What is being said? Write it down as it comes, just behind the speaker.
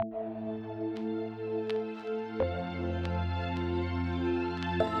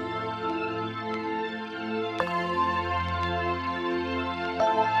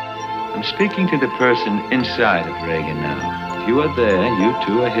I'm speaking to the person inside of Reagan now. If you are there, you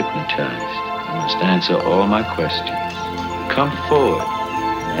too are hypnotized. I must answer all my questions. Come forward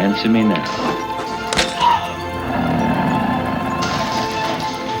and answer me now.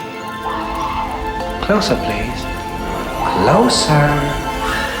 Closer, please. Closer.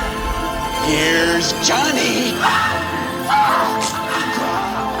 Here's Johnny.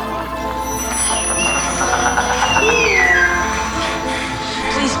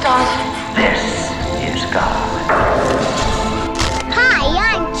 Please, God. This is God. Hi,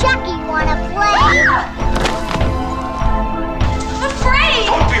 I'm Chucky. Wanna play? I'm afraid.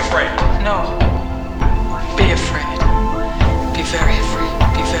 Don't be afraid. No. Be afraid. Be very afraid.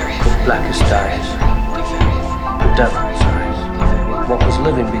 Be very afraid. Blackest eyes, Be very afraid. the devil's eyes. What was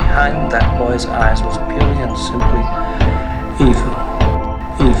living behind that boy's eyes was purely and simply evil.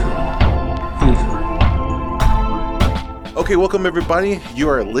 Evil. Evil. Okay, welcome everybody. You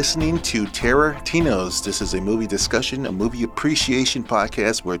are listening to Terrortinos. This is a movie discussion, a movie appreciation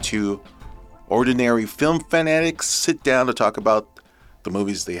podcast where two ordinary film fanatics sit down to talk about the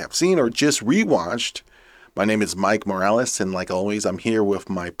movies they have seen or just rewatched. My name is Mike Morales, and like always, I'm here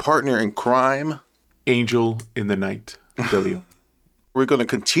with my partner in crime, Angel in the Night, W. We're going to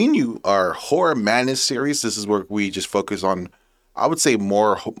continue our Horror Madness series. This is where we just focus on, I would say,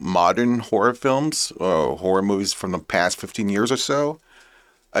 more modern horror films, horror movies from the past 15 years or so.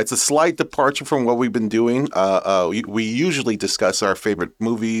 It's a slight departure from what we've been doing. We usually discuss our favorite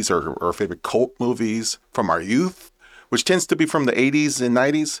movies or our favorite cult movies from our youth, which tends to be from the 80s and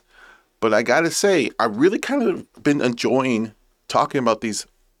 90s. But I got to say, I really kind of been enjoying talking about these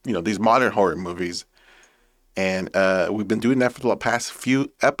modern horror movies. And we've been doing that for the past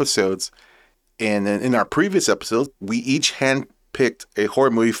few episodes. And in our previous episodes, we each handpicked a horror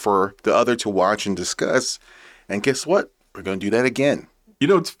movie for the other to watch and discuss. And guess what? We're going to do that again. You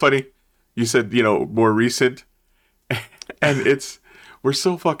know, it's funny. You said, more recent. And we're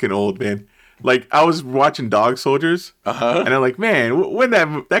so fucking old, man. Like, I was watching Dog Soldiers. And I'm like, man, when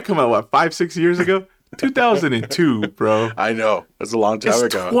that come out, 5-6 years ago? 2002, bro. I know. That's a long time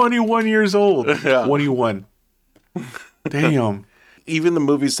ago. 21 years old. Yeah. 21. Damn. Even the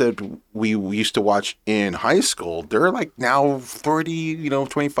movies that we used to watch in high school, they're like now 30,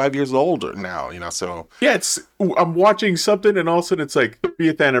 25 years old now, so. Yeah, I'm watching something and all of a sudden it's like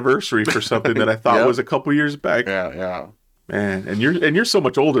 50th anniversary for something that I thought Yep. was a couple years back. Yeah. Man, and you're so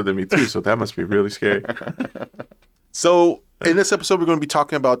much older than me too, so that must be really scary. So in this episode, we're going to be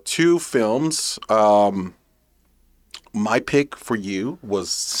talking about two films. My pick for you was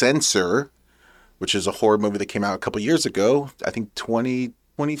Censor, which is a horror movie that came out a couple years ago. I think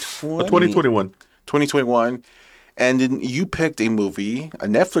 2020? 2021. 2021. And then you picked a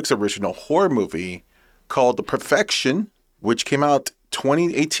Netflix original horror movie called The Perfection, which came out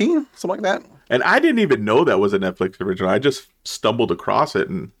 2018, something like that. And I didn't even know that was a Netflix original. I just stumbled across it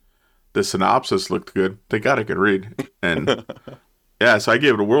and the synopsis looked good. Thank God I could read. And yeah, so I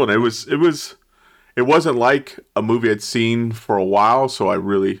gave it a whirl. And it wasn't like a movie I'd seen for a while, so I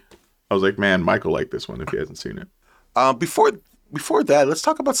was like, man, Michael liked this one if he hasn't seen it. Before that, let's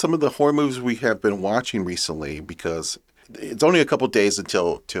talk about some of the horror movies we have been watching recently, because it's only a couple days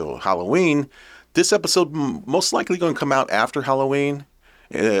till Halloween. This episode most likely going to come out after Halloween.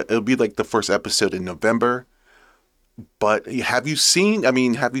 It'll be like the first episode in November. But have you seen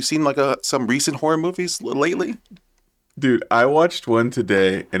like some recent horror movies lately? Dude, I watched one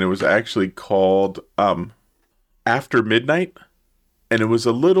today and it was actually called After Midnight. And it was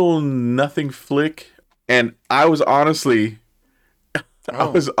a little nothing flick. And I was honestly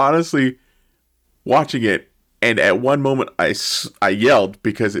watching it. And at one moment I yelled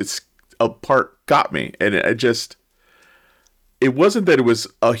because a part got me. And it wasn't that it was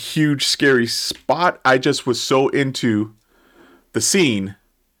a huge scary spot. I just was so into the scene.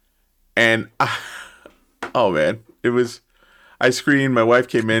 And oh man, I screamed. My wife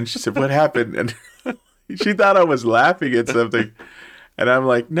came in. She said, "What happened?" And she thought I was laughing at something. And I'm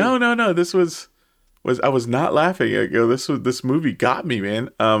like, no. I was not laughing. I go, this movie got me, man.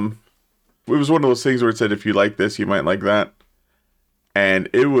 It was one of those things where it said, if you like this, you might like that. And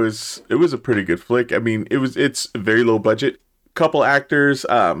it was a pretty good flick. I mean, it's very low budget. Couple actors.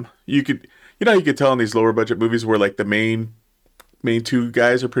 You could tell in these lower budget movies where like the main two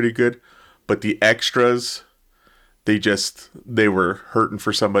guys are pretty good, but the extras, they were hurting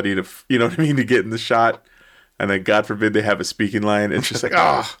for somebody to, you know what I mean, to get in the shot. And then God forbid they have a speaking line. It's just like,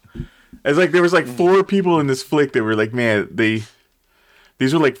 It's like there was like 4 people in this flick that were like, man, these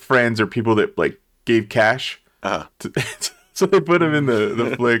were like friends or people that like gave cash. So they put them in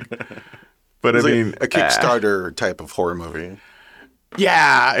the flick. But It's I like mean, a Kickstarter type of horror movie.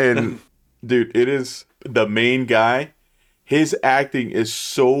 Yeah, and Dude, it is the main guy. His acting is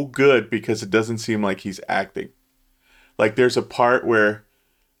so good because it doesn't seem like he's acting. Like there's a part where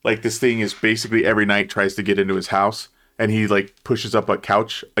like this thing is basically every night tries to get into his house and he like pushes up a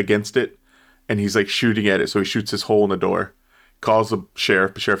couch against it and he's like shooting at it. So he shoots this hole in the door, calls the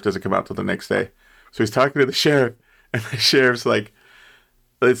sheriff. The sheriff doesn't come out till the next day. So he's talking to the sheriff and the sheriff's like,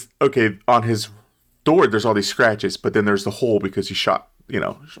 it's okay. On his door, there's all these scratches, but then there's the hole because he shot,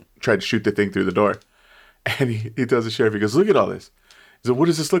 tried to shoot the thing through the door. And he tells the sheriff, he goes, look at all this. He said, what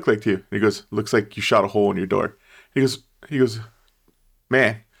does this look like to you? And he goes, looks like you shot a hole in your door. He goes,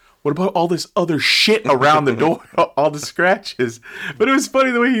 man, what about all this other shit around the door? All the scratches. But it was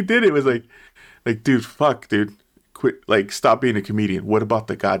funny the way he did it. It was like, dude, fuck, dude. Quit, like, stop being a comedian. What about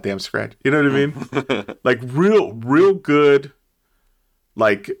the goddamn scratch? You know what I mean? Like, real good,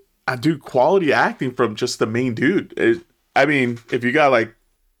 like, I do quality acting from just the main dude. I mean, if you got, like,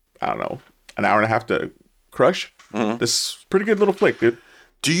 I don't know, an hour and a half to crush, this is a pretty good little flick, dude.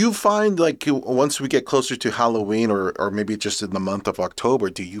 Do you find, like, once we get closer to Halloween or maybe just in the month of October,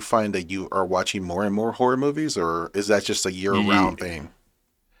 do you find that you are watching more and more horror movies, or is that just a year-round thing?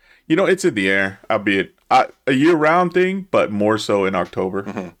 It's in the air, albeit a year-round thing, but more so in October.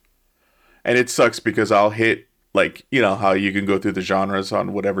 Mm-hmm. And it sucks because I'll hit, like, how you can go through the genres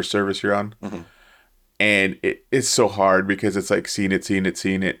on whatever service you're on. Mm-hmm. And it's so hard because it's like, seen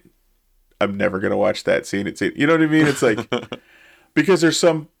it. I'm never going to watch that, seen it. You know what I mean? It's like... Because there's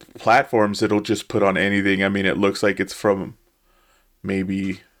some platforms that'll just put on anything. I mean, it looks like it's from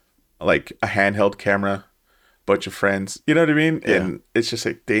maybe like a handheld camera, bunch of friends. You know what I mean? Yeah. And it's just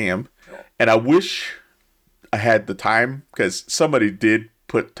like, damn. And I wish I had the time because somebody did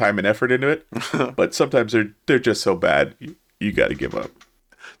put time and effort into it. But sometimes they're just so bad, you got to give up.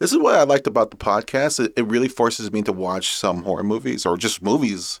 This is what I liked about the podcast. It really forces me to watch some horror movies or just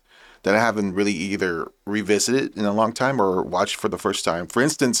movies that I haven't really either revisited in a long time or watched for the first time. For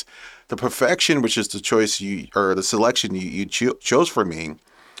instance, The Perfection, which is the choice the selection you chose for me,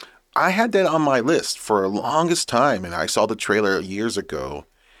 I had that on my list for the longest time, and I saw the trailer years ago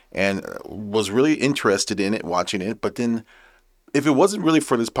and was really interested in it, watching it. But then, if it wasn't really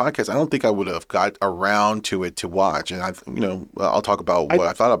for this podcast, I don't think I would have got around to it to watch. And I'll talk about what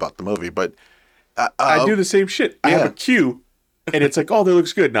I thought about the movie. But I do the same shit. I have a queue. And it's like, oh, that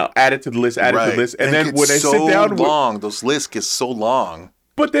looks good. Now add it to the list, add it to the list. And then when I sit down... Those lists get so long.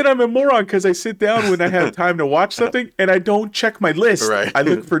 But then I'm a moron because I sit down when I have time to watch something and I don't check my list. Right. I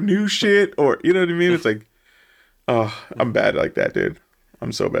look for new shit or, you know what I mean? It's like, oh, I'm bad like that, dude.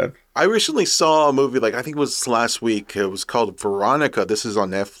 I'm so bad. I recently saw a movie, I think it was last week. It was called Veronica. This is on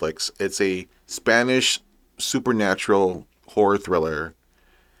Netflix. It's a Spanish supernatural horror thriller.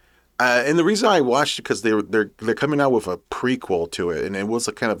 And the reason I watched it because they're coming out with a prequel to it, and it was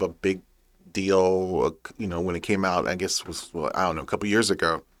a kind of a big deal, when it came out. I guess it was a couple years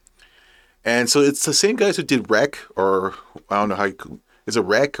ago. And so it's the same guys who did Rec, or I don't know is it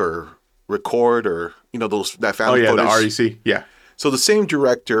Rec or Record or that family footage. The REC, yeah. So the same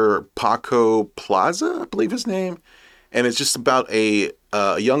director, Paco Plaza, I believe his name, and it's just about a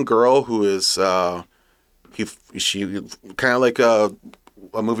young girl who is she kind of like a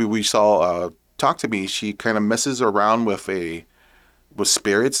movie we saw, Talk to Me. She kind of messes around with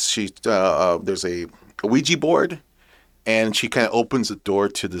spirits. She there's a Ouija board, and she kind of opens the door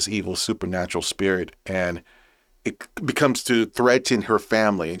to this evil supernatural spirit, and it becomes to threaten her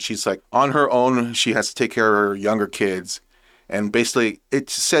family. And she's like on her own. She has to take care of her younger kids, and basically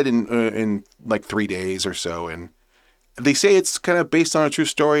it's set in like 3 days or so. And they say it's kind of based on a true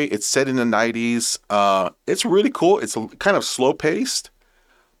story. It's set in the 90s. It's really cool. It's kind of slow paced.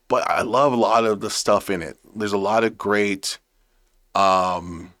 But I love a lot of the stuff in it. There's a lot of great,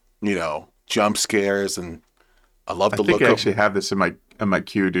 jump scares, and I love the look. I think I actually have this in my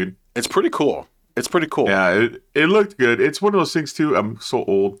queue, dude. It's pretty cool. Yeah, it looked good. It's one of those things too. I'm so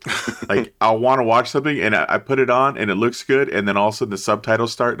old. Like I want to watch something, and I put it on, and it looks good, and then all of a sudden the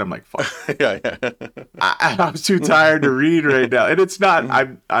subtitles start, and I'm like, fuck. yeah. I'm too tired to read right now, and it's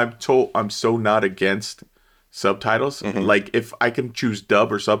not. I'm so not against subtitles. Mm-hmm. Like if I can choose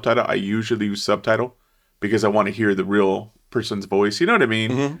dub or subtitle, I usually use subtitle because I want to hear the real person's voice. You know what I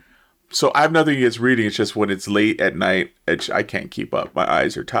mean? Mm-hmm. So I have nothing against reading. It's just when it's late at night, I can't keep up. My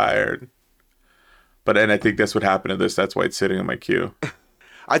eyes are tired. And I think that's what happened to this. That's why it's sitting in my queue.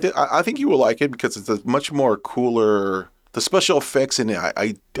 I think you will like it because it's a much more cooler. The special effects in it,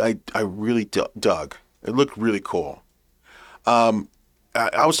 I really dug. It looked really cool.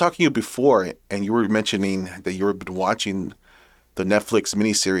 I was talking to you before, and you were mentioning that you were been watching the Netflix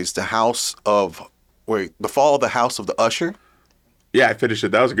miniseries, The Fall of the House of the Usher. Yeah, I finished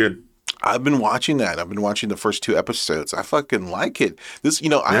it. That was good. I've been watching that. I've been watching the first 2 episodes. I fucking like it. This,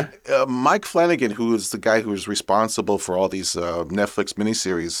 Mike Flanagan, who is the guy who is responsible for all these Netflix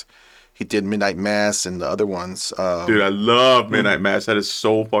miniseries. He did Midnight Mass and the other ones. Dude, I love Midnight Mass. That is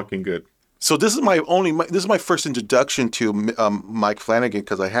so fucking good. So this is my first introduction to Mike Flanagan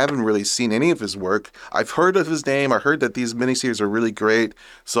because I haven't really seen any of his work. I've heard of his name. I heard that these miniseries are really great.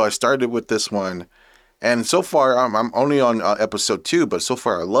 So I started with this one, and so far I'm only on episode 2, but so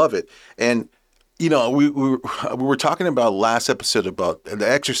far I love it. And we were talking about last episode about The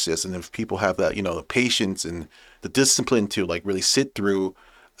Exorcist, and if people have that the patience and the discipline to like really sit through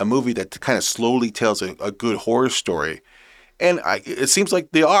a movie that kind of slowly tells a good horror story. And it seems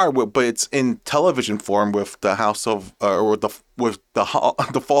like they are, but it's in television form with the House of, the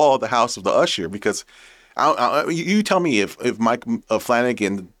Fall of the House of the Usher. Because you tell me if Mike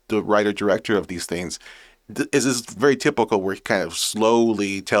Flanagan, the writer director of these things, is this very typical where he kind of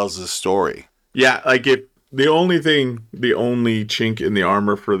slowly tells the story. Yeah, like if the only chink in the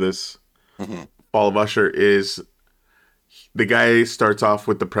armor for this Fall of Usher is the guy starts off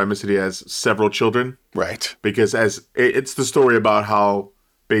with the premise that he has several children. Right. Because it's the story about how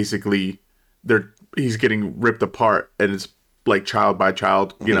basically he's getting ripped apart and it's like child by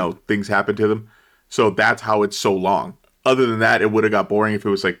child, things happen to them. So that's how it's so long. Other than that, it would have got boring if it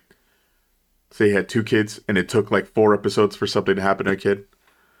was like, say he had 2 kids and it took like 4 episodes for something to happen to a kid.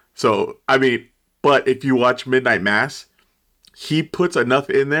 So, I mean, but if you watch Midnight Mass, he puts enough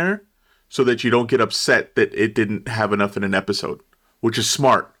in there so that you don't get upset that it didn't have enough in an episode, which is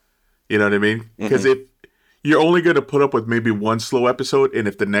smart. You know what I mean? Because if you're only going to put up with maybe 1 slow episode, and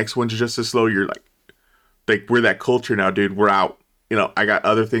if the next one's just as slow, you're like we're that culture now, dude. We're out. I got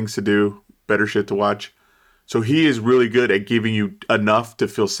other things to do, better shit to watch. So he is really good at giving you enough to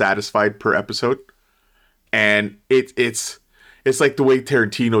feel satisfied per episode. And it's like the way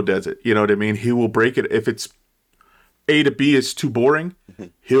Terrortino does it. You know what I mean? He will break it. If it's A to B is too boring,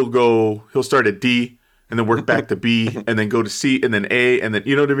 he'll start at D and then work back to B and then go to C and then A and then,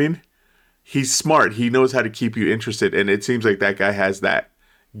 you know what I mean? He's smart. He knows how to keep you interested. And it seems like that guy has that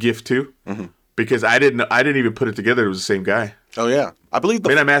gift too. Because I didn't even put it together. It was the same guy. Oh yeah. I believe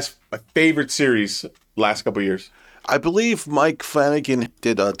Midnight Mass, my favorite series last couple of years. I believe Mike Flanagan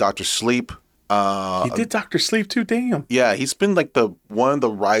did Dr. Sleep. He did Dr. Sleep too, damn. Yeah, he's been like one of the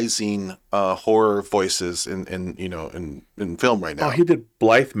rising horror voices in film right now. Oh, he did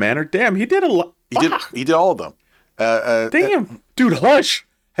Blythe Manor. Damn, he did a lot. He did all of them. Damn, dude, Hush.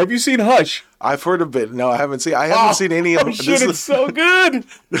 Have you seen Hush? I've heard of it. No, I haven't seen any of them. Shit, it's so good.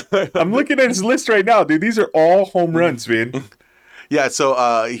 I'm looking at his list right now, dude. These are all home runs, man. Yeah,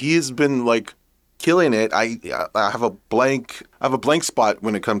 so he's been like killing it. I have a blank spot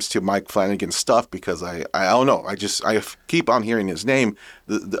when it comes to Mike Flanagan stuff because I don't know. I keep on hearing his name.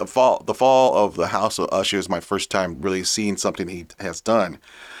 The fall of the House of Usher is my first time really seeing something he has done.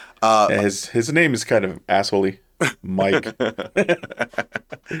 His name is kind of assholey, Mike.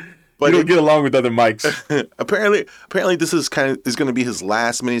 But you don't get along with other Mikes. Apparently, this is going to be his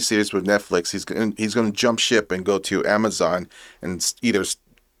last miniseries with Netflix. He's going to jump ship and go to Amazon and either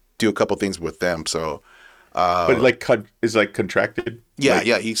do a couple things with them. So, but is contracted. Yeah,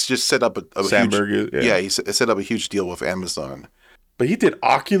 yeah. He's just set up a Sandberg, huge. Yeah, he set up a huge deal with Amazon. But he did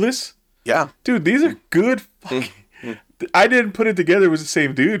Oculus. Yeah, dude, these are good. I didn't put it together. It was the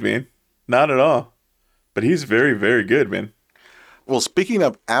same dude, man. Not at all. But he's very, very good, man. Well, speaking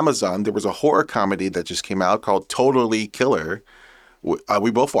of Amazon, there was a horror comedy that just came out called Totally Killer.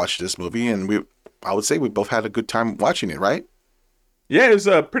 We both watched this movie, and I would say we both had a good time watching it, right? Yeah, it was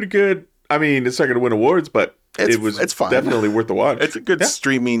pretty good. I mean, it's not going to win awards, but it's fun. Definitely worth the watch. It's a good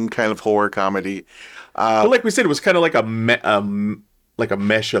streaming kind of horror comedy. But like we said, it was kind of like a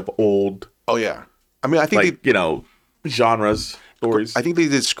mesh of old. Oh yeah, I mean, I think genres. Stories. I think they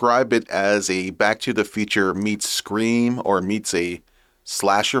describe it as a Back to the Future meets Scream or meets a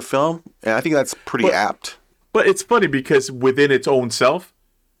slasher film, and I think that's pretty apt. But it's funny because within its own self,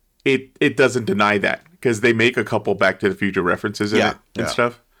 it doesn't deny that because they make a couple Back to the Future references in it and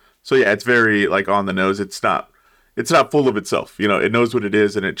stuff. So yeah, it's very like on the nose. It's not full of itself. It knows what it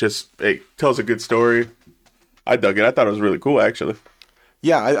is, and it tells a good story. I dug it. I thought it was really cool, actually.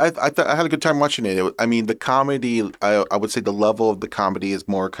 Yeah, I had a good time watching it. I mean, the comedy, I would say the level of the comedy is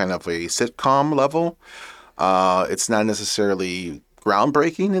more kind of a sitcom level. It's not necessarily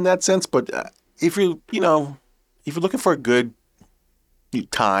groundbreaking in that sense, but if you're looking for a good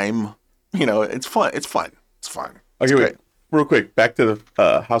time, it's fun. It's fun. Okay, wait. Real quick, back to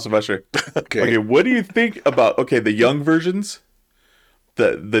the House of Usher. Okay, what do you think about the young versions?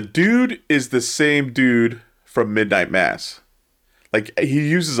 The dude is the same dude from Midnight Mass. Like he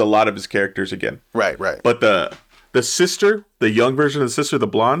uses a lot of his characters again. Right. But the sister, the young version of the sister, the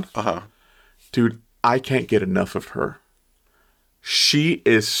blonde, dude, I can't get enough of her. She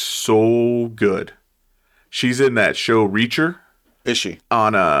is so good. She's in that show Reacher. Is she?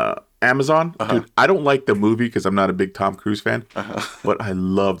 On Amazon. Dude, I don't like the movie because I'm not a big Tom Cruise fan, but I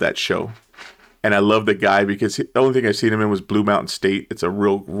love that show. And I love the guy because the only thing I've seen him in was Blue Mountain State. It's a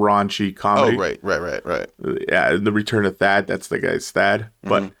real raunchy comedy. Oh, right. Yeah, The Return of Thad. That's the guy's Thad.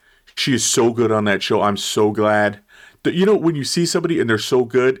 But she is so good on that show. I'm so glad. You know, when you see somebody and they're so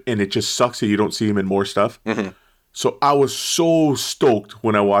good and it just sucks that you don't see him in more stuff. So I was so stoked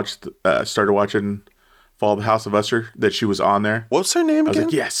when I started watching Fall of the House of Usher that she was on there. What's her name again? I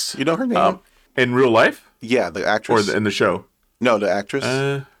was like, yes. You know her name? In real life? Yeah, the actress. Or in the show? No, the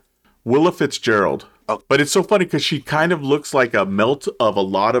actress. Willa Fitzgerald. Oh. But it's so funny because she kind of looks like a melt of a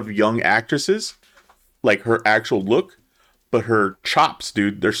lot of young actresses. Like her actual look. But her chops,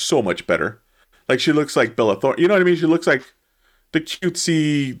 dude, they're so much better. Like she looks like Bella Thorne. You know what I mean? She looks like the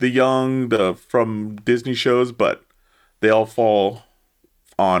cutesy, the young, the from Disney shows. But they all fall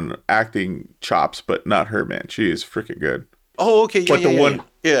on acting chops. But not her, man. She is freaking good. Oh, okay.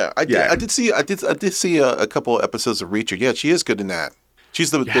 Yeah, I did see a couple of episodes of Reacher. Yeah, she is good in that. She's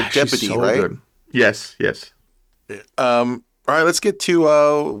the deputy, she's so right? Good. Yes. All right, let's get to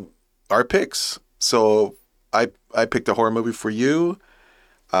our picks. So I picked a horror movie for you.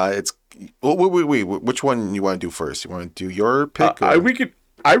 It's wait. Which one you want to do first? You want to do your pick? I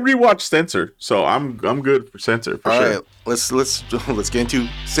rewatched Censor, so I'm good for Censor for sure. All right, let's get into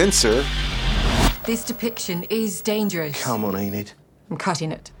Censor. This depiction is dangerous. Come on, ain't it? I'm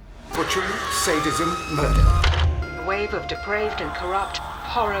cutting it. Butchery, sadism, murder. A wave of depraved and corrupt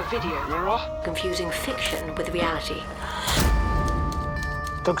horror video. Confusing fiction with reality.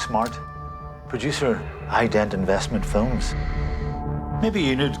 Doug Smart, producer, Ident Investment Films.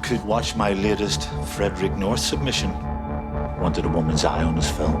 Maybe Enid could watch my latest Frederick North submission. Wanted a woman's eye on his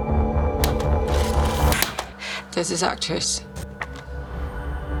film. There's this actress.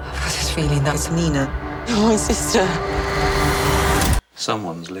 I've got this feeling that's Nina. My sister.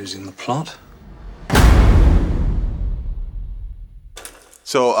 Someone's losing the plot.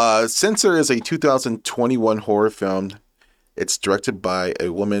 So, Censor is a 2021 horror film. It's directed by a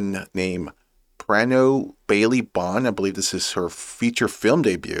woman named Prano Bailey Bond. I believe this is her feature film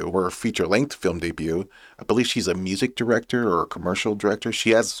debut or a feature-length film debut. I believe she's a music director or a commercial director.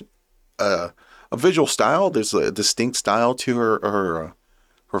 She has a visual style. There's a distinct style to her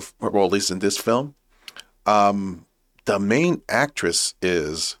well, at least in this film. The main actress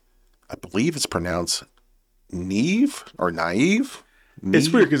is, I believe it's pronounced Niamh or Niamh. It's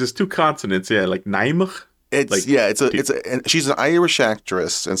weird because it's two consonants. Yeah, like Niamh. And she's an Irish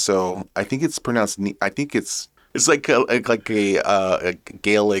actress, and so I think it's pronounced. I think it's like a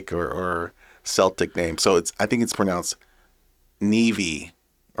Gaelic or Celtic name. So I think it's pronounced Niamh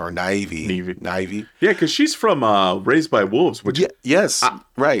or Niamh. Yeah, because she's from Raised by Wolves. Which yes,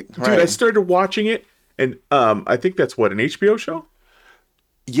 right. Dude, I started watching it, and I think that's an HBO show.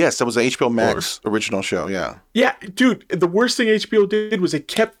 Yes, that was an HBO Max original show. Yeah. Yeah, dude. The worst thing HBO did was they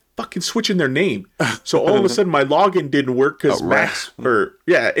kept fucking switching their name. So all of a sudden my login didn't work because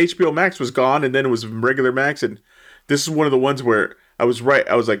HBO Max was gone, and then it was regular Max. And this is one of the ones where I was right.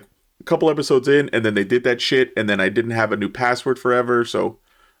 I was like a couple episodes in, and then they did that shit, and then I didn't have a new password forever. So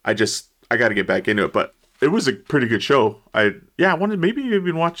I got to get back into it. But it was a pretty good show. I wanted maybe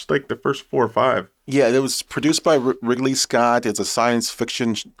even watch like the first 4 or 5. Yeah, it was produced by Ridley Scott. It's a science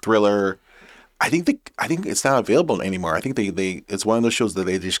fiction thriller. I think it's not available anymore. I think it's one of those shows that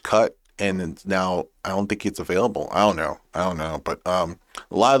they just cut, and now I don't think it's available. I don't know. But a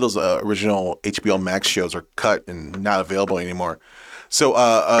lot of those original HBO Max shows are cut and not available anymore. So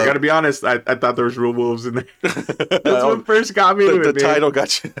I gotta be honest, I thought there was real wolves in there. That's what first got me. The title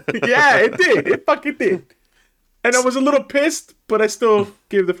got you. Yeah, it did. It fucking did. And I was a little pissed, but I still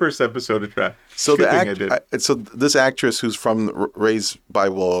gave the first episode a try. So this actress who's from Raised by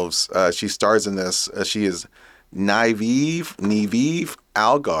Wolves, she stars in this. She is Niamh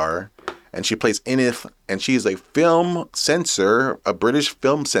Algar, and she plays Enid, and she is a film censor, a British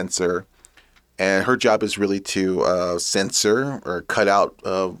film censor, and her job is really to censor or cut out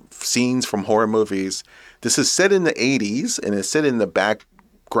scenes from horror movies. This is set in the 80s, and it's set in the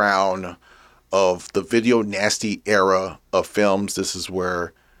background of the video nasty era of films. This is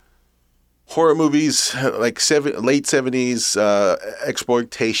where horror movies, like late 70s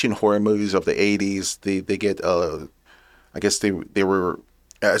exploitation horror movies of the 80s, they get I guess they were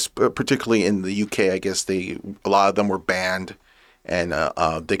particularly in the UK. I guess a lot of them were banned, and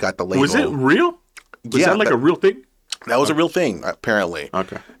they got the label. Was it real? Was that like a real thing? That was a real thing, apparently.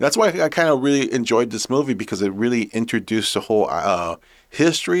 Okay. That's why I kind of really enjoyed this movie, because it really introduced the whole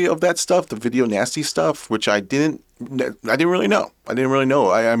history of that stuff, the video nasty stuff, which I didn't really know. I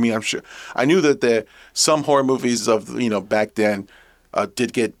mean, I'm sure I knew that some horror movies of back then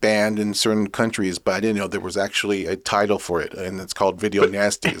did get banned in certain countries, but I didn't know there was actually a title for it, and it's called Video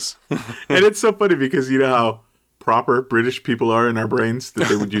Nasties. And it's so funny because you know how proper British people are in our brains, that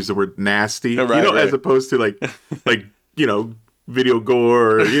they would use the word nasty, right, as opposed to like video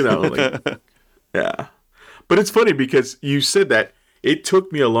gore, or, yeah. But it's funny because you said that it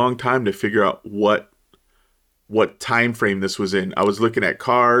took me a long time to figure out what time frame this was in. I was looking at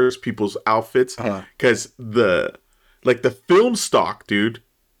cars, people's outfits, because the film stock, dude,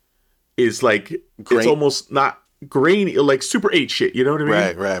 is like it's almost not grainy, like Super 8 shit. You know what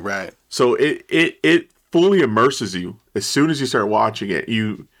I mean? Right. So it fully immerses you as soon as you start watching it.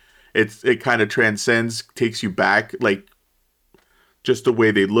 It kind of transcends, takes you back, like just the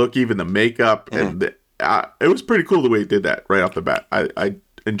way they look, even the makeup, and it was pretty cool the way it did that right off the bat. I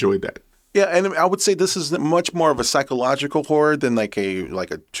enjoyed that. Yeah, and I would say this is much more of a psychological horror than like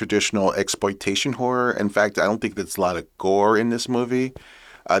a traditional exploitation horror. In fact, I don't think there's a lot of gore in this movie.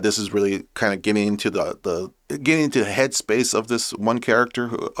 This is really kind of getting into the headspace of this one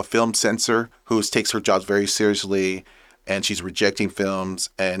character, a film censor, who takes her job very seriously, and she's rejecting films.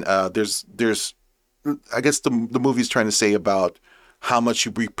 And there's I guess the movie's trying to say about how much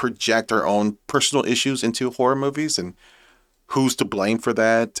we project our own personal issues into horror movies and who's to blame for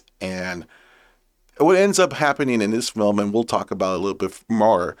that. And what ends up happening in this film, and we'll talk about it a little bit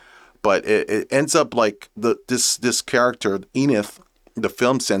more, but it ends up like this character, Enith, the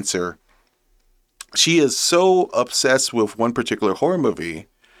film censor, she is so obsessed with one particular horror movie,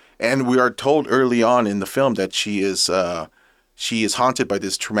 and we are told early on in the film that she is haunted by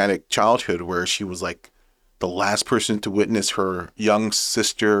this traumatic childhood where she was like the last person to witness her young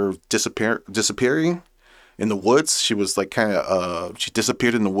sister disappearing in the woods. She was like kind of she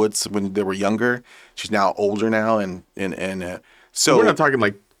disappeared in the woods when they were younger. She's now older now, and so we're not talking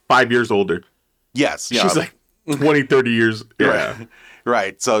like 5 years older. Yes, yeah. She's like 20, 30 years. Yeah,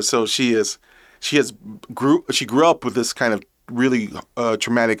 right. So she grew up with this kind of really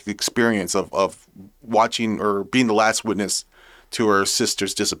traumatic experience of watching or being the last witness to her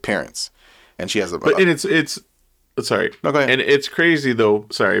sister's disappearance, and she has and it's sorry. No, go ahead. And it's crazy though.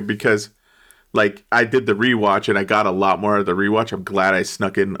 Sorry, because like I did the rewatch and I got a lot more out of the rewatch. I'm glad I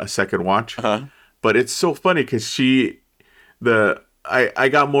snuck in a second watch. But it's so funny because I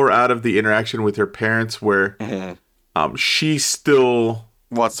got more out of the interaction with her parents where she still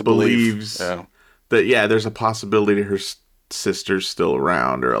wants to believes believe that there's a possibility her sister's still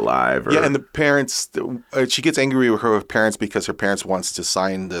around or alive. Or, and the parents, she gets angry with her parents because her parents wants to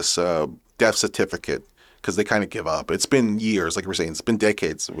sign this death certificate because they kind of give up. It's been years, like we're saying, it's been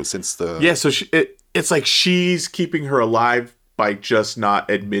decades since the So it's like she's keeping her alive by just not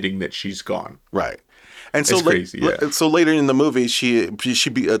admitting that she's gone. Right. And so crazy. So later in the movie, she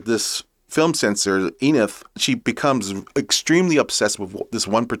this film censor, Enith, she becomes extremely obsessed with this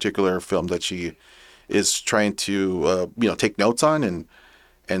one particular film that she is trying to take notes on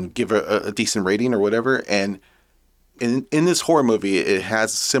and give a decent rating or whatever. And in this horror movie, it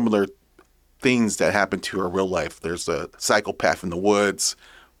has similar things that happen to her real life. There's a psychopath in the woods.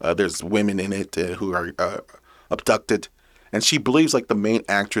 There's women in it who are abducted, and she believes like the main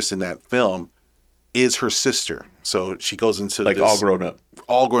actress in that film is her sister. So she goes into like this, all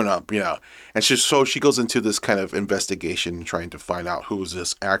grown up, and she goes into this kind of investigation, trying to find out who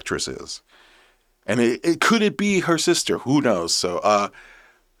this actress is, and it could it be her sister? Who knows? So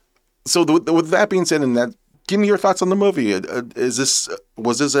with that being said, and that, give me your thoughts on the movie.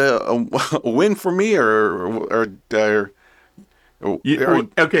 Was this a win for me or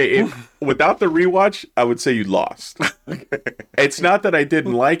okay, without the rewatch, I would say you lost. It's not that I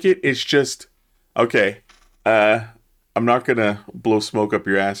didn't like it. It's just, okay, I'm not going to blow smoke up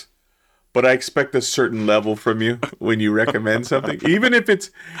your ass, but I expect a certain level from you when you recommend something. Even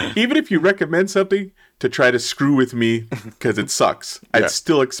if you recommend something to try to screw with me because it sucks, I'd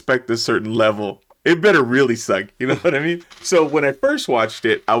still expect a certain level. It better really suck. You know what I mean? So when I first watched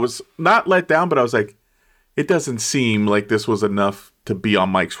it, I was not let down, but I was like, it doesn't seem like this was enough to be on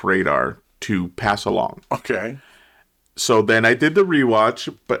Mike's radar to pass along. Okay. So then I did the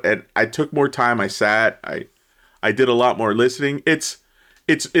rewatch, and I took more time. I sat. I did a lot more listening. It's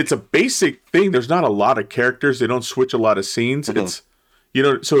a basic thing. There's not a lot of characters. They don't switch a lot of scenes.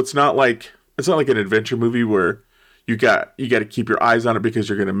 Mm-hmm. So it's not like an adventure movie where you got to keep your eyes on it because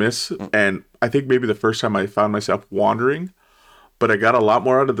you're gonna miss. Mm-hmm. And I think maybe the first time I found myself wandering, but I got a lot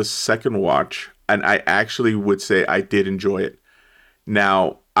more out of the second watch. and I actually would say I did enjoy it.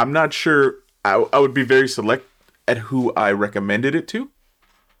 Now, I'm not sure. I would be very select at who I recommended it to,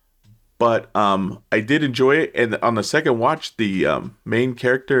 but I did enjoy it. And on the second watch, the main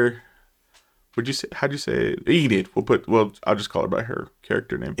character, would you say? How'd you say it? Enid. I'll just call her by her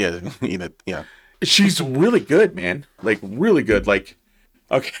character name. Yeah, Enid. Yeah, she's really good, man. Like really good. Like,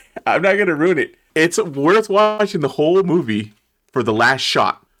 okay, I'm not gonna ruin it. It's worth watching the whole movie for the last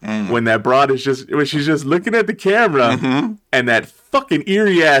shot. When that broad when she's just looking at the camera and that fucking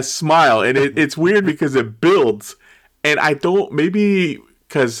eerie ass smile. And it's weird because it builds. And maybe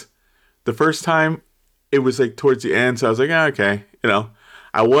because the first time it was like towards the end. So I was like, okay,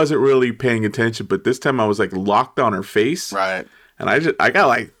 I wasn't really paying attention, but this time I was like locked on her face. Right. And I got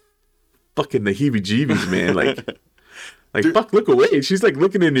like fucking the heebie jeebies, man. Like fuck, look away. She's like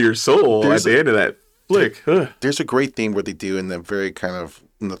looking into your soul at the end of that flick. There's a great thing where they do in the very kind of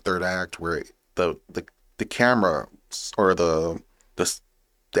in the third act where the camera or the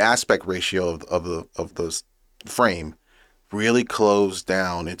aspect ratio of the frame really closed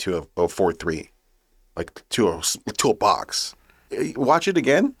down into a 4:3, like to a box. Watch it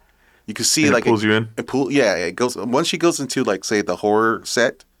again. You can see, and like, it pulls you in. It goes once she goes into, like, say, the horror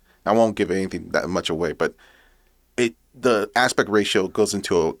set. I won't give anything that much away, but the aspect ratio goes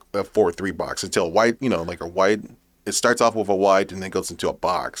into a 4:3 box until a wide, like a wide. It starts off with a wide and then goes into a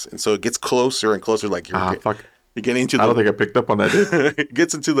box, and so it gets closer and closer. Like you're getting into. I don't think I picked up on that. It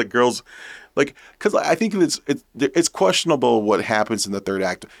gets into the girls, like, because I think it's questionable what happens in the third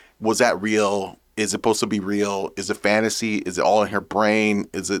act. Was that real? Is it supposed to be real? Is it fantasy? Is it all in her brain?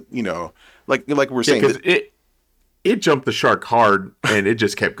 Is it like we're saying? Because it jumped the shark hard and it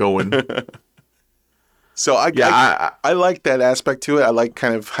just kept going. So I like that aspect to it. I like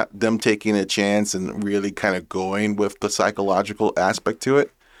kind of them taking a chance and really kind of going with the psychological aspect to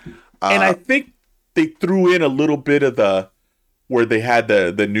it. And I think they threw in a little bit of where they had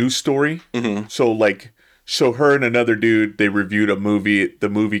the news story. Mm-hmm. So her and another dude, they reviewed a movie. The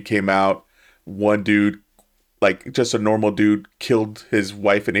movie came out. One dude, like just a normal dude, killed his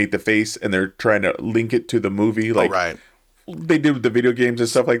wife and ate the face, and they're trying to link it to the movie. Like, right. They did with the video games and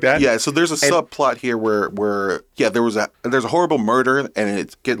stuff like that. Yeah, so there's a subplot here where there's a horrible murder,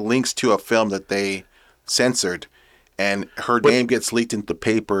 and it links to a film that they censored, and her name gets leaked into the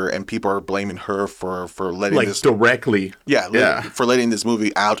paper, and people are blaming her for letting this directly. Yeah, for letting this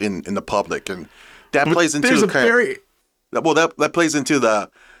movie out in the public, and that plays into that plays into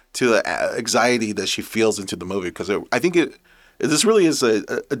the anxiety that she feels into the movie, because I think this really is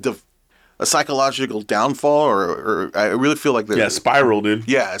a psychological downfall, or I really feel like spiral, dude.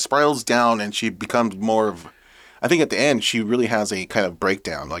 Yeah, it spirals down, and she becomes more of. I think at the end she really has a kind of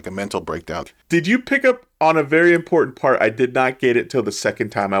breakdown, like a mental breakdown. Did you pick up on a very important part? I did not get it till the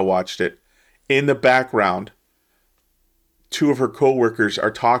second time I watched it. In the background, two of her coworkers are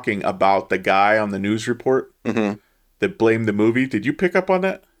talking about the guy on the news report that blamed the movie. Did you pick up on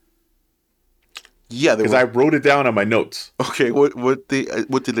that? Yeah, because I wrote it down on my notes. Okay, what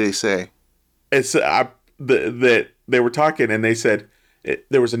did they say? It's that they were talking, and they said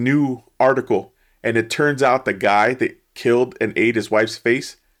there was a new article, and it turns out the guy that killed and ate his wife's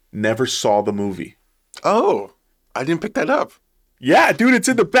face never saw the movie. Oh, I didn't pick that up. Yeah, dude, it's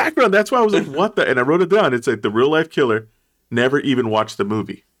in the background. That's why I was like, what the? And I wrote it down. It's like the real life killer never even watched the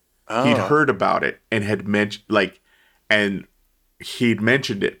movie. Oh. He'd heard about it and had mentioned he'd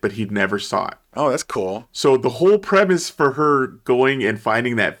mentioned it, but he'd never saw it. Oh, that's cool. So the whole premise for her going and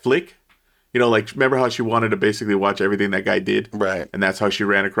finding that flick, remember how she wanted to basically watch everything that guy did? Right. And that's how she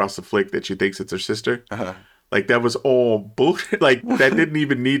ran across the flick that she thinks it's her sister? Uh-huh. Like, that was all bullshit. Like, that didn't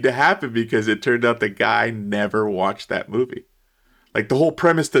even need to happen, because it turned out the guy never watched that movie. Like, the whole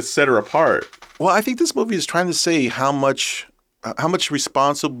premise to set her apart. Well, I think this movie is trying to say how much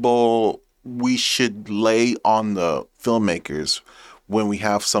responsible we should lay on the filmmakers when we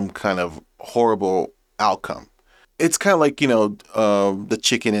have some kind of horrible outcome. It's kind of like, the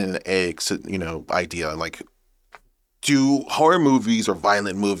chicken and the eggs, idea. Like, do horror movies or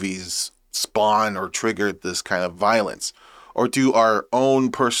violent movies spawn or trigger this kind of violence? Or do our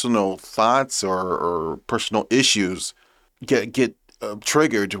own personal thoughts or personal issues get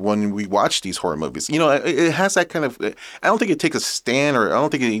triggered when we watch these horror movies? It has that kind of. I don't think it takes a stand, or I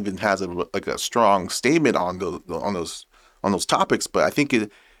don't think it even has a strong statement on those topics. But I think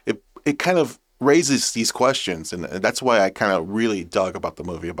it kind of raises these questions, and that's why I kind of really dug about the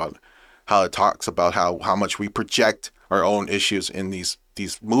movie, about how it talks about how much we project our own issues in these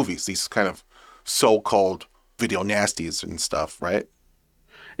movies, these kind of so-called video nasties and stuff, right?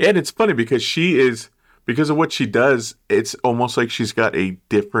 And it's funny because because of what she does, it's almost like she's got a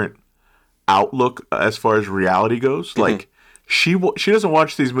different outlook as far as reality goes. Like she doesn't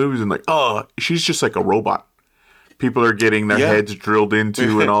watch these movies and like, oh, she's just like a robot. People are getting their heads drilled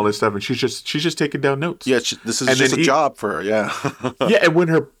into and all this stuff, and she's just taking down notes. Yeah, this is just a job for her. Yeah. Yeah, and when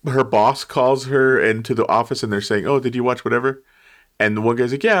her boss calls her into the office and they're saying, "Oh, did you watch whatever?" And the one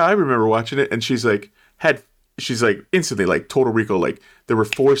guy's like, "Yeah, I remember watching it," and she's like instantly like Total Recall, like there were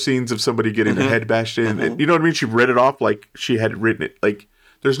 4 scenes of somebody getting their head bashed in, and you know what I mean? She read it off like she had written it. Like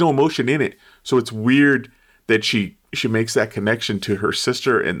there's no emotion in it, so it's weird that she makes that connection to her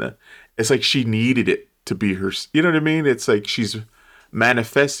sister, and it's like she needed it to be her, you know what I mean? It's like she's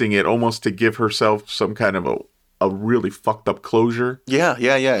manifesting it almost to give herself some kind of a really fucked up closure. Yeah.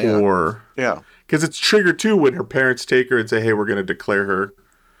 Or because it's triggered too when her parents take her and say, "Hey, we're going to declare her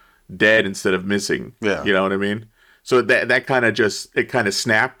dead instead of missing." Yeah, you know what I mean? So that kind of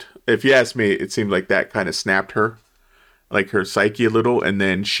snapped. If you ask me, it seemed like that kind of snapped her, like her psyche a little, and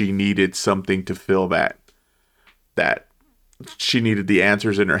then she needed something to fill that. She needed the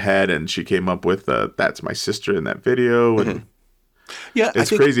answers in her head, and she came up with "That's my sister" in that video, and it's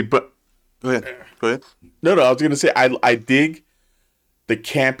crazy. But go ahead. No, I was gonna say I dig the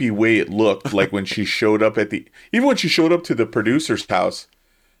campy way it looked, like when she showed up even when she showed up to the producer's house,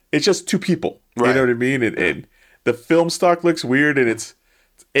 it's just 2 people. Right. You know what I mean? And the film stock looks weird, and it's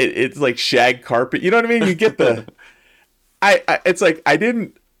like shag carpet. You know what I mean? You get the it's like I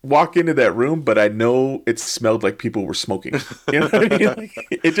didn't walk into that room, but I know it smelled like people were smoking. You know what I mean? Like,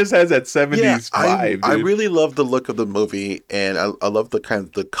 it just has that 70s vibe. I really love the look of the movie, and I love the kind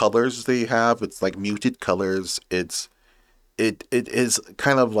of the colors they have. It's like muted colors. It is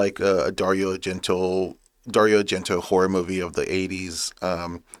kind of like a Dario Argento horror movie of the 80s,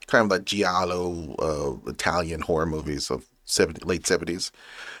 kind of like giallo Italian horror movies of late 70s.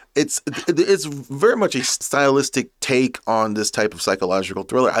 It's very much a stylistic take on this type of psychological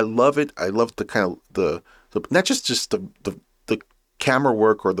thriller. I love it. I love the kind of the not just the camera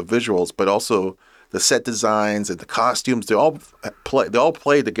work or the visuals, but also the set designs and the costumes. They all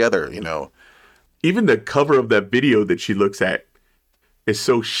play together. You know, even the cover of that video that she looks at is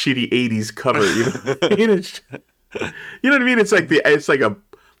so shitty 80s cover. You know what I mean? It's like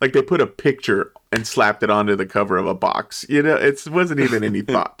they put a picture and slapped it onto the cover of a box. You know, it wasn't even any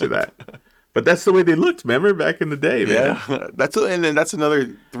thought to that. But that's the way they looked, remember, back in the day, man. Yeah, that's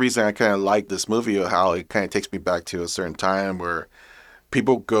another reason I kind of like this movie, how it kind of takes me back to a certain time where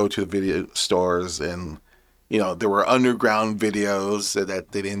people go to the video stores and, you know, there were underground videos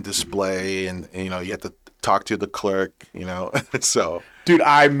that they didn't display, and you know, you had to talk to the clerk, you know. So, dude,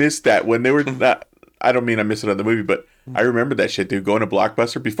 I missed that when they were not. I don't mean I missed it on the movie, but I remember that shit, dude. Going to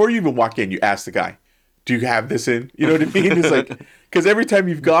Blockbuster, before you even walk in, you ask the guy, "Do you have this in?" You know what I mean? It's like, because every time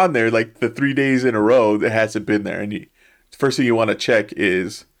you've gone there, like the 3 days in a row, it hasn't been there, and the first thing you want to check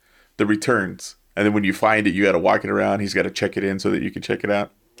is the returns, and then when you find it, you got to walk it around. He's got to check it in so that you can check it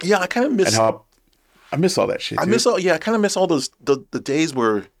out. Yeah, I kind of miss. I miss all that shit. Dude. I kind of miss all those the days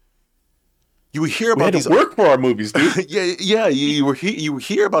where you would hear about these work for our movies, dude. yeah. You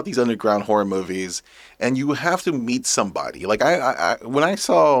hear about these underground horror movies, and you have to meet somebody. Like I when I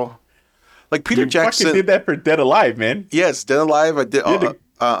saw, like Peter Jackson fucking did that for Dead Alive, man. Yes, Dead Alive. I did.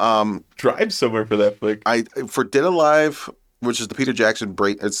 Drive somewhere for that flick. For Dead Alive, which is the Peter Jackson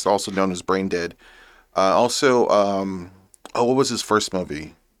brain. It's also known as Brain Dead. What was his first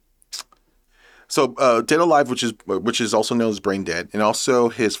movie? So Dead Alive, which is also known as Brain Dead, and also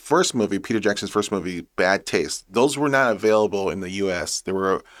his first movie, Peter Jackson's first movie, Bad Taste. Those were not available in the U.S. They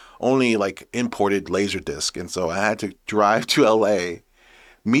were only like imported Laserdisc, and so I had to drive to L.A.,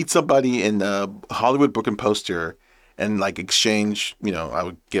 meet somebody in the Hollywood Book and Poster, and like exchange. You know, I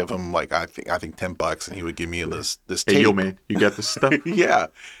would give him like I think $10, and he would give me this tape. Hey, yo, man, you got this stuff? Yeah.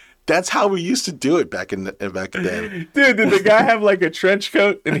 That's how we used to do it back then. Dude, did the guy have like a trench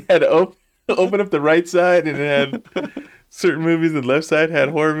coat and he had to open up the right side and it had certain movies and the left side had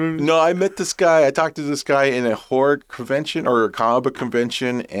horror movies? No, I met this guy. I talked to this guy in a horror convention or a comic book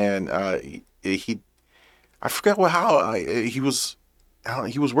convention, and I forgot he was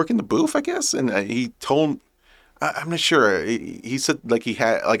working the booth, I guess, and he told, I'm not sure. He said like he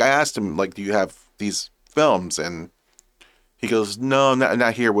had, like I asked him like, do you have these films? And he goes, no,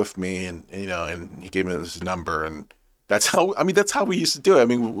 not here with me, and you know, and he gave me his number, and that's how we used to do it. I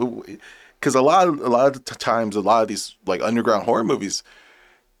mean, because a lot of times, a lot of these like underground horror movies,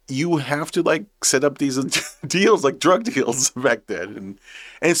 you have to like set up these deals, like drug deals back then, and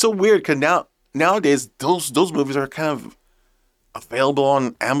it's so weird because nowadays those movies are kind of available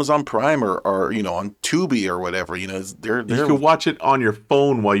on Amazon Prime or you know, on Tubi or whatever. You know, they're you can watch it on your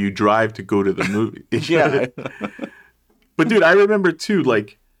phone while you drive to go to the movie. Yeah. But dude, I remember too,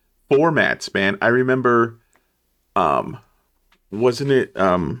 like formats, man. I remember, wasn't it,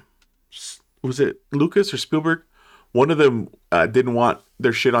 was it Lucas or Spielberg? One of them didn't want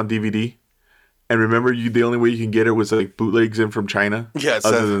their shit on DVD. And remember, the only way you can get it was like bootlegs in from China. Yes.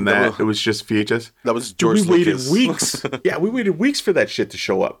 Other than that, it was just VHS. That was George We Lucas. waited weeks. Yeah, we waited weeks for that shit to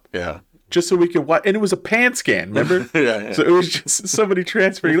show up. Yeah. Just so we could watch. And it was a pan scan, remember? Yeah. So it was just somebody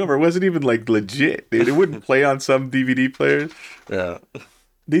transferring over. It wasn't even like legit, dude. It wouldn't play on some DVD players. Yeah.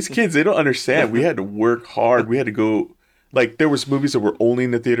 These kids, they don't understand. We had to work hard. We had to go. Like, there was movies that were only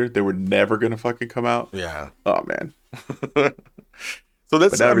in the theater. They were never going to fucking come out. Yeah. Oh, man. So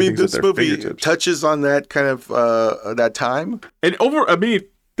that's, But now I mean, everything's this at their movie fingertips. touches on that kind of, that time. And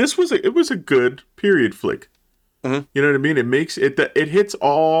it was a good period flick. Mhm. You know what I mean? It makes it hits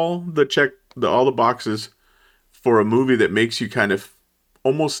all the boxes for a movie that makes you kind of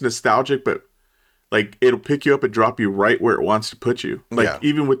almost nostalgic, but like it'll pick you up and drop you right where it wants to put you. Like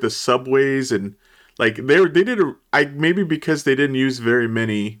even with the subways and like maybe because they didn't use very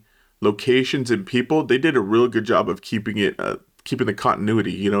many locations and people, they did a real good job of keeping the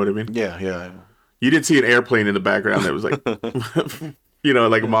continuity. You know what I mean? Yeah. You didn't see an airplane in the background that was like,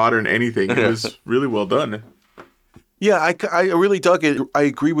 like modern anything. It was really well done. Yeah, I really dug it. I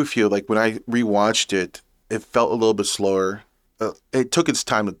agree with you. Like when I rewatched it, it felt a little bit slower. It took its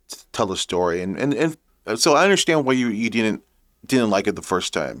time to tell the story, and so I understand why you didn't like it the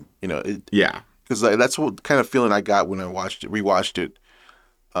first time. Because that's what kind of feeling I got when I rewatched it.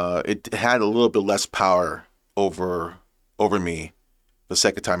 It had a little bit less power over me the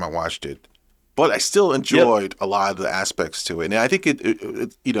second time I watched it. But I still enjoyed a lot of the aspects to it. And I think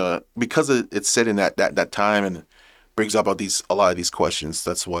it because it's set in that time and brings up a lot of these questions,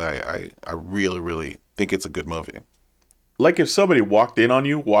 that's why I really, really think it's a good movie. Like if somebody walked in on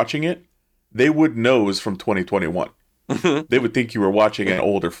you watching it, they would know it was from 2021. They would think you were watching an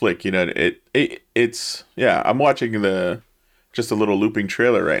older flick. It's I'm watching just a little looping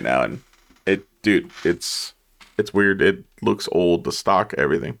trailer right now, and it's weird. It looks old, the stock,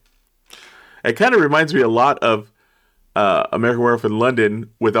 everything. It kind of reminds me a lot of American Werewolf in London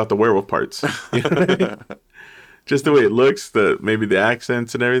without the werewolf parts. You know what I mean? Just the way it looks, maybe the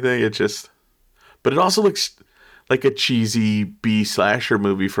accents and everything. But it also looks like a cheesy B slasher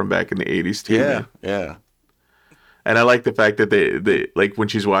movie from back in the 80s too. Yeah. And I like the fact that they like when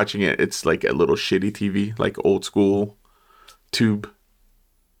she's watching it, it's like a little shitty TV, like old school tube.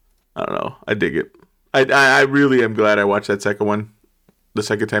 I don't know. I dig it. I really am glad I watched that second one the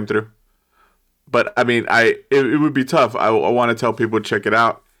second time through. But I mean, it would be tough. I want to tell people to check it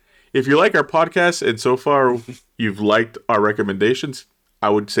out. If you like our podcast and so far you've liked our recommendations, I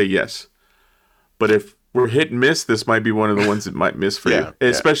would say yes. But if we're hit and miss, this might be one of the ones that might miss for you.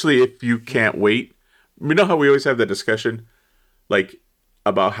 Especially if you can't wait. You know how we always have that discussion like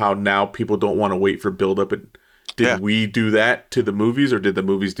about how now people don't want to wait for build-up. And did we do that to the movies or did the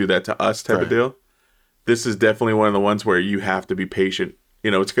movies do that to us type of deal? This is definitely one of the ones where you have to be patient.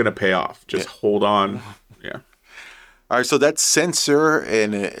 It's going to pay off. Just hold on. Yeah. All right, so that's Censor,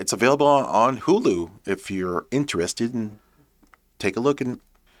 and it's available on Hulu if you're interested. And take a look, and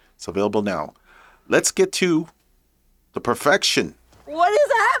it's available now. Let's get to The Perfection. What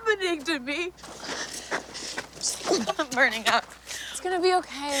is happening to me? I'm burning up. It's gonna be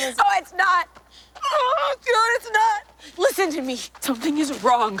okay, Lizzie. Oh, it's not. Oh, God, it's not. Listen to me. Something is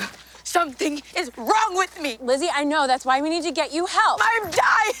wrong. Something is wrong with me. Lizzie, I know. That's why we need to get you help. I'm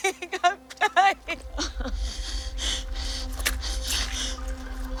dying. I'm dying.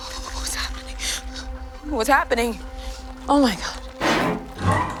 What's happening? What's happening? Oh, my God.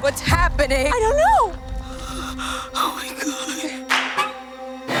 What's happening? I don't know. Oh, my God.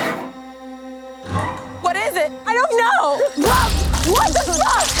 What is it? I don't know. What the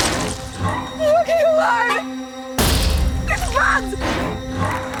fuck? Okay, Lord. It's bugs.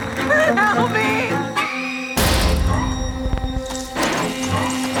 Help me.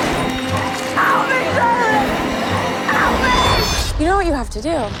 Help me, darling. Help me. You know what you have to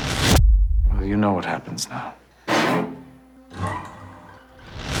do. Well, you know what happens now.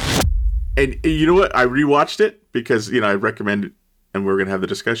 And you know what? I rewatched it because, I recommended and we were going to have the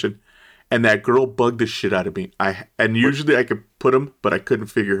discussion. And that girl bugged the shit out of me. Usually I could put them, but I couldn't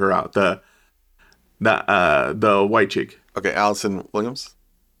figure her out. The white chick. Okay, Allison Williams.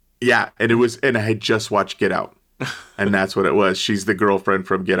 Yeah, and I had just watched Get Out. And that's what it was. She's the girlfriend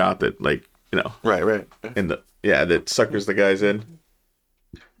from Get Out that Right. That suckers the guys in.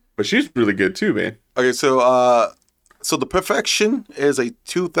 But she's really good too, man. Okay, so The Perfection is a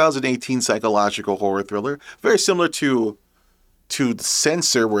 2018 psychological horror thriller, very similar to The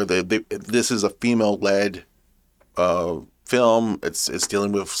Censor, where this is a female-led film. It's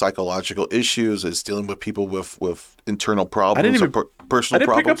dealing with psychological issues. It's dealing with people with internal problems. I didn't even personal I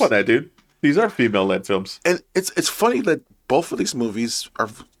didn't problems. pick up on that, dude. These are female-led films, and it's funny that both of these movies are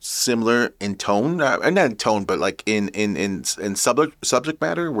similar in tone, not in tone, but like in subject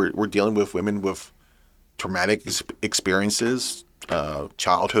matter. We're dealing with women with traumatic experiences,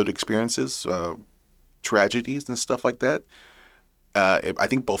 childhood experiences, tragedies, and stuff like that. I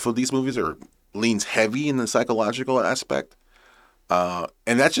think both of these movies leans heavy in the psychological aspect,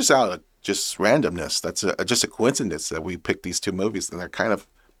 and that's just out of just randomness. That's just a coincidence that we picked these two movies, and they're kind of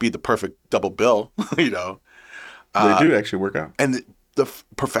be the perfect double bill, you know. They do actually work out, and the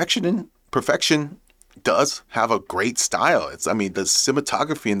perfection does have a great style. The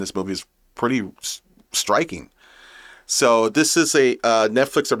cinematography in this movie is pretty striking. So this is a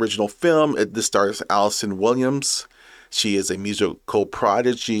Netflix original film. This stars Allison Williams. She is a musical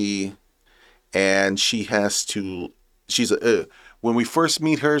prodigy, and when we first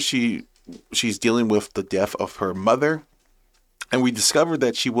meet her, she's dealing with the death of her mother, and we discovered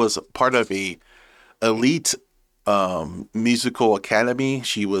that she was part of a elite musical academy.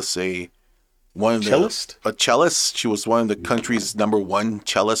 She was a cellist. She was one of the country's number one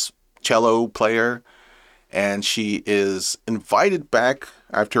cello player, and she is invited back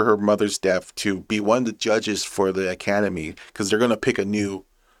after her mother's death to be one of the judges for the academy, because they're going to pick a new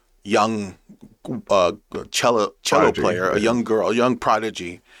young cello player, a young girl, a young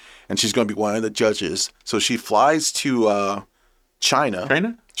prodigy, and she's going to be one of the judges. So she flies to China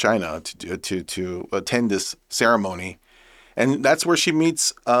to attend this ceremony, and that's where she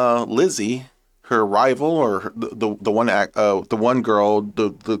meets Lizzie, her rival, or the one girl,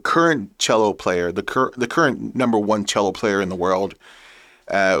 the current cello player, the current number one cello player in the world,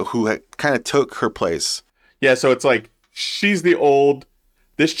 who kind of took her place. Yeah, so it's like she's the old,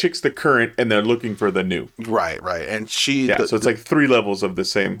 this chick's the current, and they're looking for the new. Right, and so it's like 3 levels of the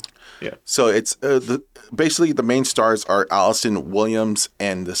same. Yeah. So it's basically the main stars are Allison Williams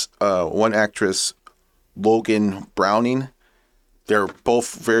and this one actress, Logan Browning. They're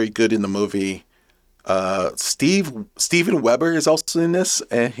both very good in the movie. Steven Weber is also in this,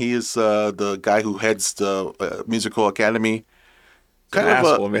 and he is the guy who heads the musical academy. Kind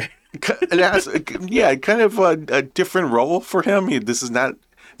of a different role for him. This is not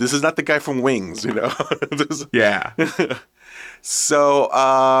the guy from Wings, you know. Yeah. So,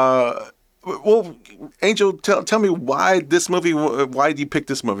 well, Angel, tell me why this movie. Why did you pick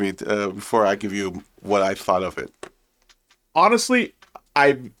this movie? Before I give you what I thought of it. Honestly,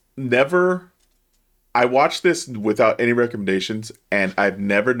 I watched this without any recommendations, and I've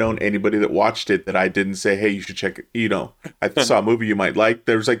never known anybody that watched it that I didn't say, hey, you should check it. You know, I saw a movie you might like.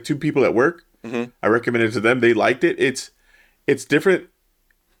 There was like 2 people at work. Mm-hmm. I recommended it to them. They liked it. It's different.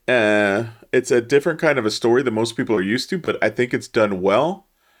 It's a different kind of a story than most people are used to, but I think it's done well.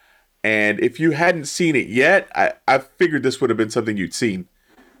 And if you hadn't seen it yet, I figured this would have been something you'd seen.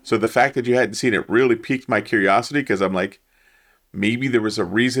 So the fact that you hadn't seen it really piqued my curiosity, because I'm like, maybe there was a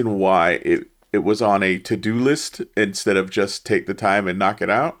reason why it was on a to-do list instead of just take the time and knock it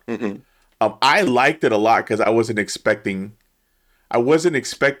out. Mm-hmm. I liked it a lot because I wasn't expecting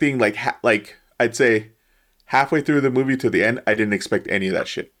like I'd say halfway through the movie to the end, I didn't expect any of that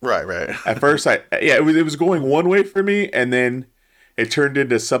shit. Right. At first, it was going one way for me, and then it turned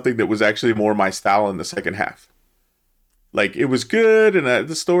into something that was actually more my style in the second half. Like, it was good and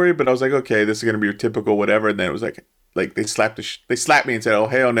the story, but I was like, okay, this is gonna be your typical whatever. And then it was like they slapped me and said, oh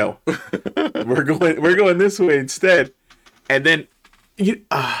hell no, we're going this way instead. And then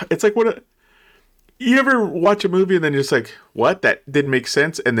it's like, you ever watch a movie and then you're just like, what? That didn't make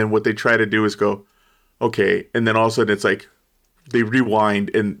sense. And then what they try to do is go, okay, and then all of a sudden it's like they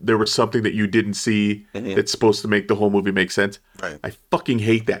rewind and there was something that you didn't see that's supposed to make the whole movie make sense. Right. I fucking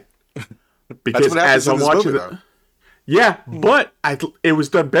hate that. Because as I'm watching it, yeah, but it was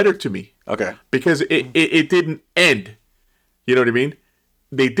done better to me. Okay. Because it didn't end. You know what I mean?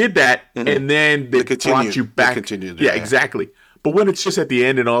 They did that, and then they brought you back. Yeah, exactly. But when it's just at the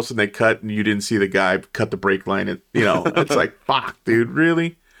end and all of a sudden they cut and you didn't see the guy cut the brake line, and it's like, fuck, dude,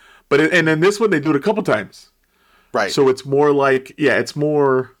 really? But and then this one they do it a couple times. Right. So it's more like, it's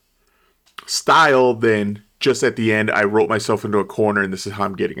more style than just at the end I wrote myself into a corner and this is how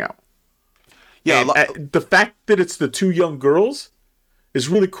I'm getting out. Yeah. The fact that it's the 2 young girls is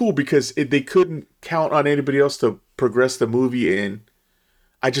really cool because they couldn't count on anybody else to progress the movie in.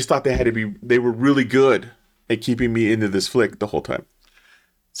 I just thought they were really good at keeping me into this flick the whole time.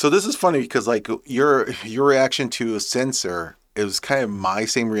 So this is funny because like your reaction to Censor, it was kind of my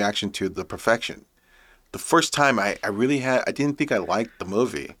same reaction to The Perfection. The first time I didn't think I liked the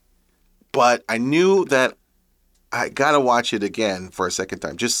movie, but I knew that I gotta watch it again for a second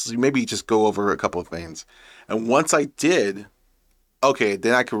time. Maybe just go over a couple of things. And once I did, okay,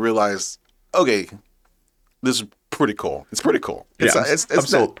 then I could realize, okay, this is pretty cool. It's pretty cool. It's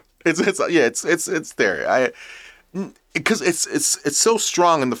there. Because it's so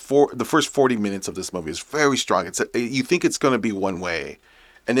strong in the first 40 minutes of this movie. It's very strong. You think it's going to be one way,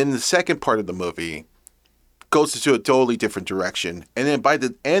 and then the second part of the movie goes into a totally different direction, and then by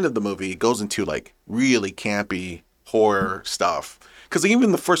the end of the movie, it goes into like really campy horror stuff. Because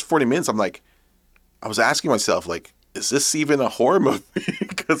even the first 40 minutes, I was asking myself, like, is this even a horror movie?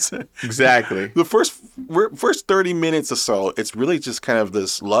 Because exactly the first 30 minutes or so, it's really just kind of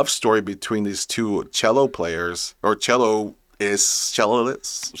this love story between these two cello players, or cello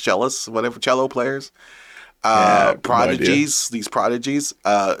players. Prodigies, these prodigies.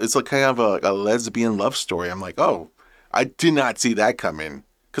 It's like kind of a lesbian love story. I'm like, oh, I did not see that coming,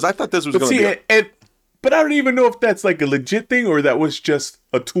 because I thought this was going to be. But I don't even know if that's like a legit thing or that was just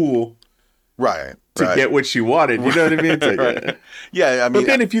a tool, right, to get what she wanted. You know what I mean? It's like, right. Yeah, I mean, but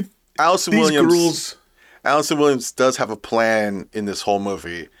then if you Allison Williams does have a plan in this whole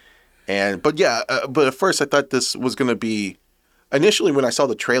movie, but at first I thought this was going to be. Initially, when I saw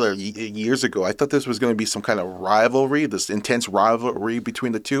the trailer years ago, I thought this was going to be some kind of rivalry, this intense rivalry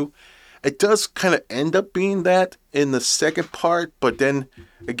between the two. It does kind of end up being that in the second part, but then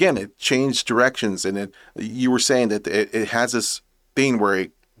again, it changed directions, and you were saying that it has this thing where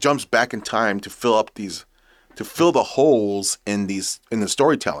it jumps back in time to fill the holes in the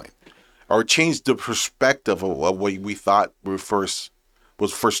storytelling, or change the perspective of what we thought was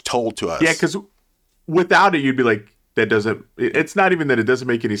first told to us. Yeah, because without it, you'd be like, that doesn't. It's not even that it doesn't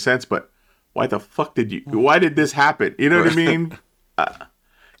make any sense, but why the fuck why did this happen? You know what I mean?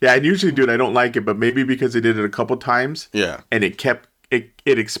 Yeah, and usually, dude, I don't like it, but maybe because they did it a couple times. Yeah. And it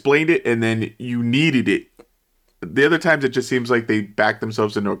explained it, and then you needed it. The other times, it just seems like they back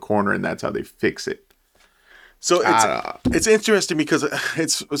themselves into a corner, and that's how they fix it. So it's interesting because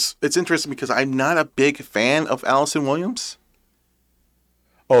it's interesting because I'm not a big fan of Allison Williams.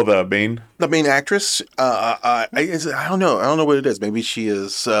 Oh, the main actress. I don't know. I don't know what it is. Maybe she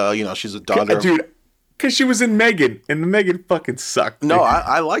is. She's a daughter. Dude, because she was in Megan, and Megan fucking sucked. No,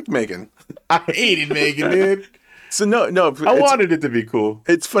 I liked Megan. I hated Megan, dude. So no. I wanted it to be cool.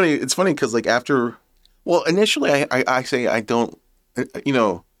 It's funny. It's funny because like after, well, initially I say I don't.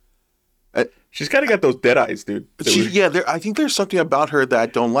 She's kind of got those dead eyes, dude. I think there's something about her that I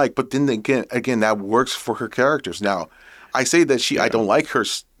don't like. But then again, that works for her characters. Now, I say that I don't like her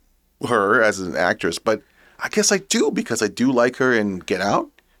as an actress, but I guess I do, because I do like her in Get Out.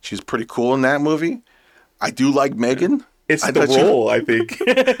 She's pretty cool in that movie. I do like Megan. It's the role, I think.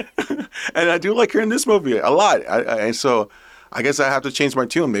 And I do like her in this movie a lot. So I guess I have to change my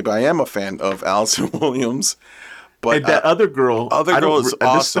tune. Maybe I am a fan of Allison Williams. But and that other girl is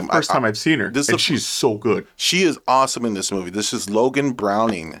awesome. This is the first time I've seen her, and she's so good. She is awesome in this movie. This is Logan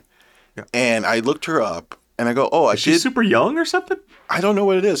Browning. Yeah. And I looked her up, and I go, oh, she's super young or something? I don't know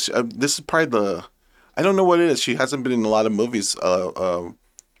what it is. This is probably I don't know what it is. She hasn't been in a lot of movies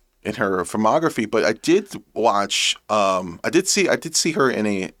in her filmography, but I did watch. I did see her in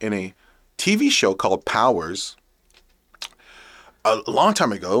a TV show called Powers. A long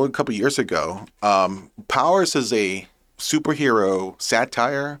time ago, a couple years ago. Powers is a superhero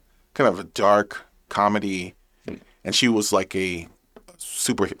satire, kind of a dark comedy, and she was like a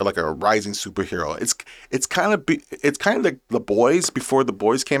rising superhero. It's kind of like The Boys before The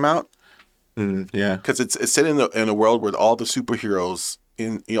Boys came out. Yeah, because it's set in a world where all the superheroes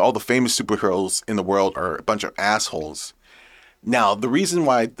all the famous superheroes in the world are a bunch of assholes. Now, the reason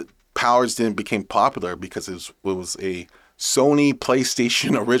why Powers didn't become popular because it was a Sony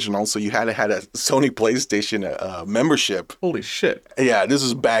PlayStation original, so you had to have a Sony PlayStation membership. Holy shit! Yeah, this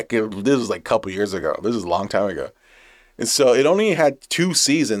was like a couple years ago. This is a long time ago, and so it only had 2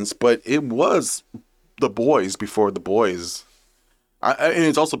 seasons, but it was The Boys before The Boys. And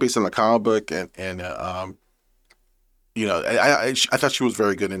it's also based on the comic book, and I thought she was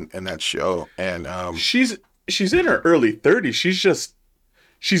very good in that show. And she's in her early 30s.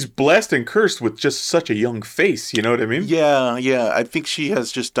 She's blessed and cursed with just such a young face. You know what I mean? Yeah. I think she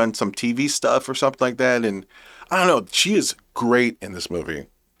has just done some TV stuff or something like that. And I don't know. She is great in this movie.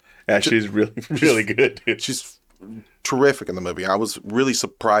 Yeah, she's really, really good, dude. She's terrific in the movie. I was really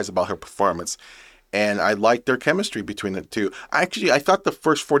surprised about her performance. And I liked their chemistry between the two. I thought the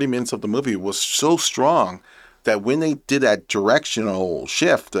first 40 minutes of the movie was so strong that when they did that directional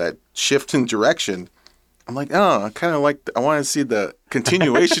shift, that shift in direction, I'm like, oh, I want to see the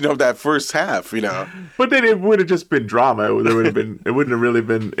continuation of that first half, But then it would have just been drama. It wouldn't have really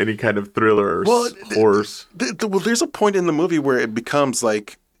been any kind of thriller or horrors. Well, there's a point in the movie where it becomes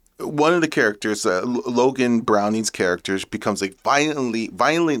like one of the characters, Logan Browning's characters, becomes like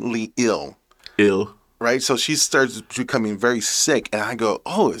violently ill. Right? So she starts becoming very sick. And I go,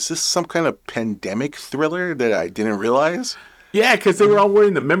 oh, is this some kind of pandemic thriller that I didn't realize? Yeah, because they were all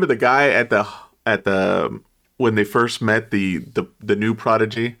wearing remember the guy at the when they first met the new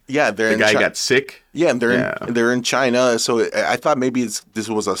prodigy? Yeah, the guy got sick. Yeah, and they're in China. So I thought maybe this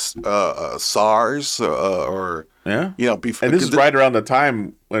was a SARS or before. And this is right around the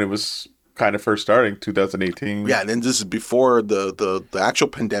time when it was kind of first starting, 2018. Yeah, and then this is before the actual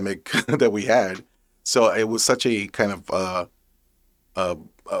pandemic that we had. So it was such a kind of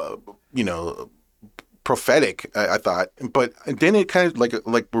prophetic, I thought, but then it kind of like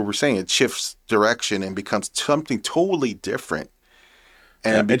we were saying, it shifts direction and becomes something totally different.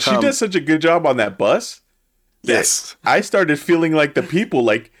 And she does such a good job on that bus. Yes, I started feeling like the people,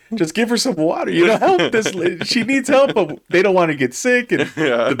 like, just give her some water, help this lady. She needs help, but they don't want to get sick. And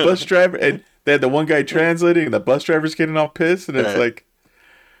the bus driver, and they had the one guy translating, and the bus driver's getting all pissed, and it's like,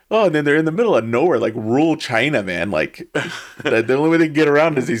 oh, and then they're in the middle of nowhere, like rural China, man. Like, the only way they can get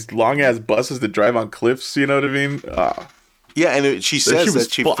around is these long-ass buses that drive on cliffs, you know what I mean? Yeah, and she says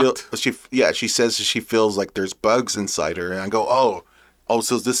that she says she feels like there's bugs inside her. And I go, oh,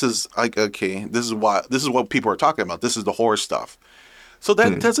 so this is like, okay, this is what people are talking about. This is the horror stuff. So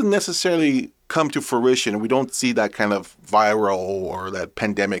that doesn't necessarily come to fruition. We don't see that kind of viral or that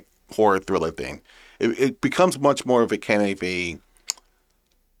pandemic horror thriller thing. It becomes much more of a kind of a,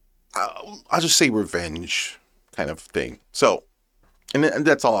 I'll just say revenge kind of thing. So, and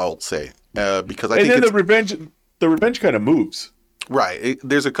that's all I'll say because I think the revenge kind of moves. Right.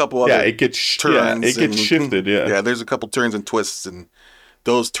 There's a couple other it gets turns. It gets shifted. Yeah. Yeah. There's a couple turns and twists, and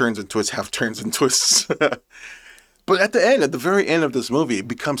those turns and twists have turns and twists. But at the very end of this movie, it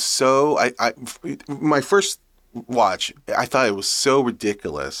becomes so. My first watch, I thought it was so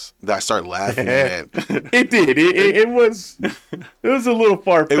ridiculous that I started laughing at it. It did. It was a little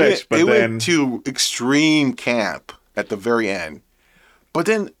far-fetched, but then went to extreme camp at the very end. But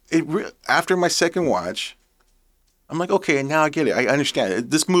then after my second watch, I'm like, okay, now I get it. I understand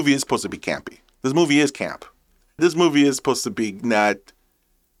it. This movie is supposed to be campy. This movie is camp. This movie is supposed to be not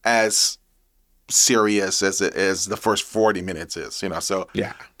as serious as the first 40 minutes is, So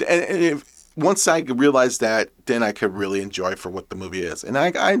yeah. And once I realized that, then I could really enjoy for what the movie is. And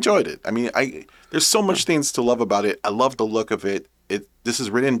I enjoyed it. I mean, there's so much things to love about it. I love the look of it. This is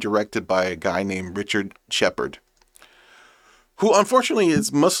written and directed by a guy named Richard Shepard, who unfortunately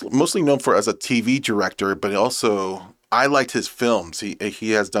is mostly known for as a TV director, but also I liked his films.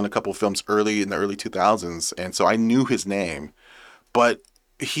 He has done a couple of films in the early 2000s, and so I knew his name. But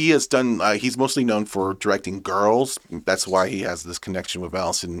he has done. He's mostly known for directing Girls. That's why he has this connection with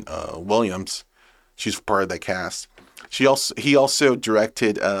Allison Williams. She's part of that cast. He also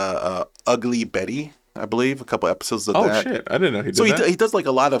directed Ugly Betty, I believe, a couple episodes of that. Oh shit! I didn't know he did that. So he does like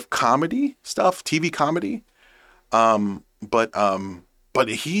a lot of comedy stuff, TV comedy. But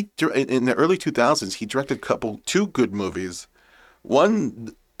he in the early 2000s he directed two good movies.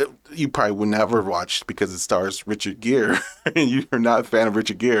 One you probably would never watch because it stars Richard Gere, and you're not a fan of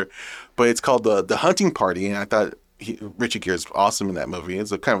Richard Gere, but it's called the Hunting Party, and I thought Richard Gere is awesome in that movie.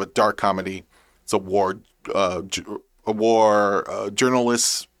 It's a kind of a dark comedy. It's a war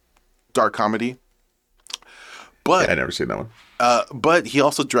journalist dark comedy. But I never seen that one. But he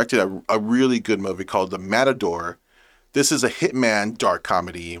also directed a really good movie called The Matador. This is a hitman dark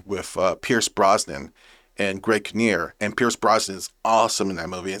comedy with Pierce Brosnan and Greg Kinnear. And Pierce Brosnan is awesome in that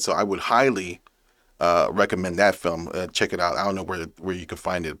movie. And so I would highly recommend that film. Check it out. I don't know where you can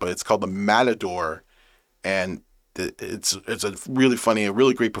find it, but it's called The Matador. And it's a really funny, a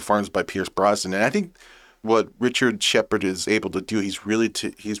really great performance by Pierce Brosnan. And I think what Richard Shepard is able to do, he has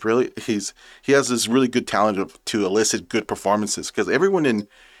this really good talent to elicit good performances, because everyone in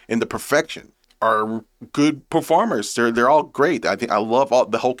The Perfection are good performers. They're all great. I think I love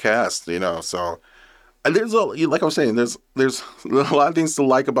the whole cast, so there's like I was saying, there's a lot of things to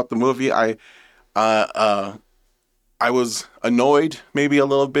like about the movie. I was annoyed maybe a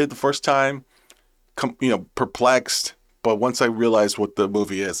little bit the first time, perplexed. But once I realized what the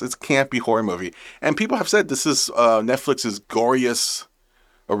movie is, it's a campy horror movie. And people have said this is Netflix's goriest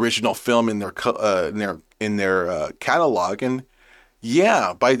original film in their catalog. And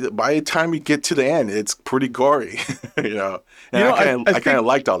yeah, by the time you get to the end, it's pretty gory, And I kind of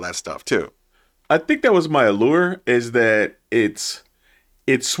liked all that stuff too. I think that was my allure, is that it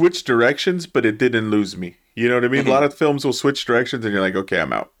switched directions, but it didn't lose me. You know what I mean? A lot of films will switch directions and you're like, okay,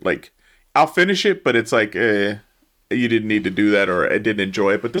 I'm out. Like, I'll finish it, but it's like, you didn't need to do that, or I didn't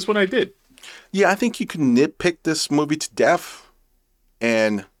enjoy it. But this one I did. Yeah, I think you can nitpick this movie to death,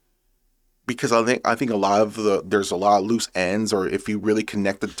 and because I think there's a lot of loose ends, or if you really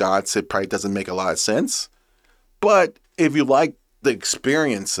connect the dots, it probably doesn't make a lot of sense. But if you like the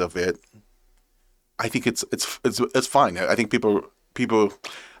experience of it, I think it's fine. I think people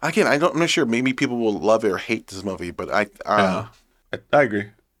again, I'm not sure. Maybe people will love it or hate this movie, but I agree.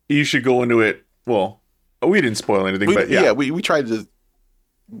 You should go into it. Well, we didn't spoil anything, but yeah, we tried to.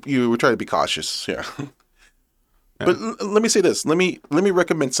 We try to be cautious, yeah. But let me say this. Let me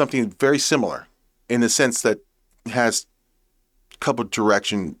recommend something very similar, in the sense that it has a couple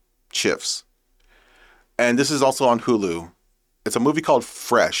direction shifts, and this is also on Hulu. It's a movie called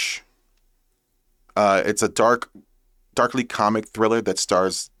Fresh. It's a darkly comic thriller that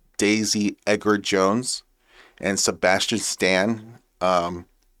stars Daisy Edgar Jones and Sebastian Stan.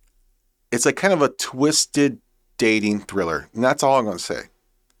 It's like kind of a twisted dating thriller, and that's all I'm going to say.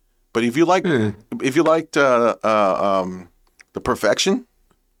 But if you liked The Perfection,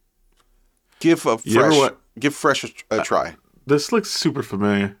 give Fresh a try. This looks super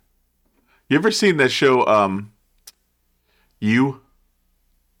familiar. You ever seen that show? You.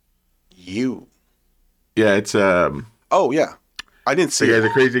 Yeah, it's Oh yeah, I didn't see the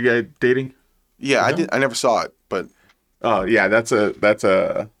crazy guy dating. Yeah, I did. I never saw it, but. Oh yeah, that's a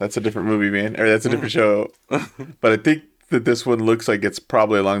different movie, man, or that's a different show. But I think that this one looks like it's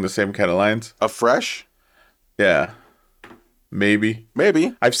probably along the same kind of lines. A Fresh? Yeah, maybe.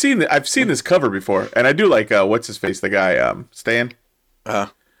 I've seen this cover before, and I do like what's his face, the guy Stan. Yeah,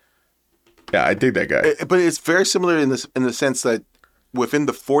 I dig that guy. But it's very similar in the sense that within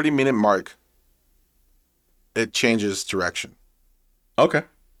the 40-minute mark, it changes direction. Okay.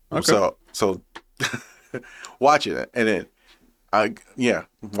 So watch it, and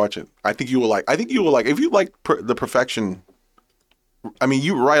watch it. I think you will like. If you like The Perfection. I mean,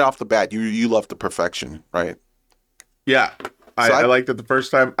 you right off the bat, you love The Perfection, right? Yeah, I liked it the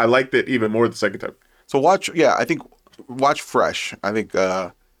first time. I liked it even more the second time. So watch Fresh. I think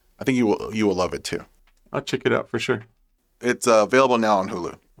you will love it too. I'll check it out for sure. It's available now on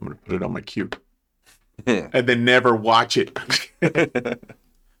Hulu. I'm gonna put it on my queue, and then never watch it.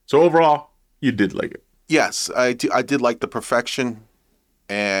 So overall, you did like it. Yes, I did like The Perfection,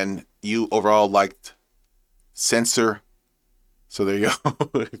 and you overall liked Censor. So there you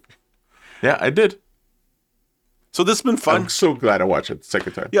go. Yeah, I did. So this has been fun. I'm so glad I watched it the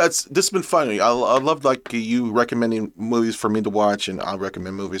second time. Yeah, this has been fun. I love like you recommending movies for me to watch, and I'll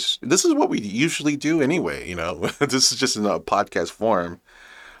recommend movies. This is what we usually do anyway. You know, this is just in a podcast form.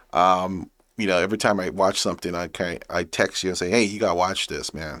 You know, every time I watch something, I text you and say, "Hey, you gotta watch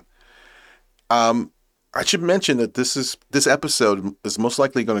this, man." I should mention that this episode is most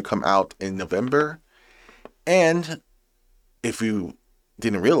likely going to come out in November, and if you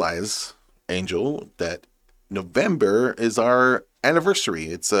didn't realize, Angel, that November is our anniversary.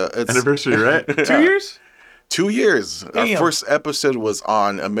 It's anniversary, right? 2 years. 2 years. Damn. Our first episode was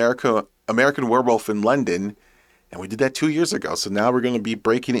on American Werewolf in London, and we did that 2 years ago. So now we're going to be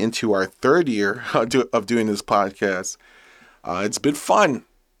breaking into our third year of doing this podcast. It's been fun.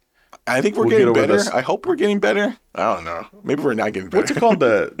 I think we're getting better. I hope we're getting better. I don't know. Maybe we're not getting better. What's it called?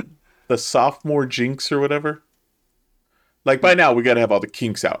 The sophomore jinx or whatever? Like, by now, we got to have all the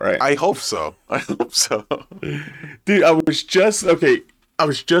kinks out, right? I hope so. Dude, I was just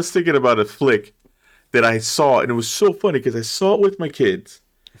thinking about a flick that I saw, and it was so funny because I saw it with my kids,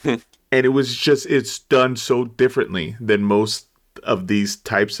 and it's done so differently than most of these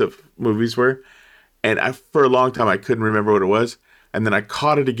types of movies were. And for a long time, I couldn't remember what it was. And then I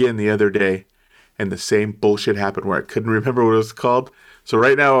caught it again the other day, and the same bullshit happened where I couldn't remember what it was called. So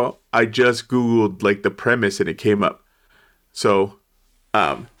right now, I just Googled like the premise, and it came up. So,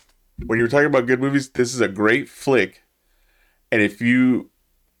 when you were talking about good movies, this is a great flick. And if you,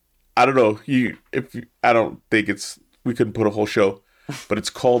 I don't know, I don't think we couldn't put a whole show, but it's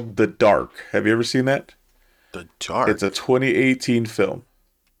called The Dark. Have you ever seen that? The Dark. It's a 2018 film.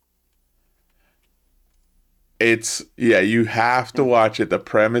 You have to watch it. The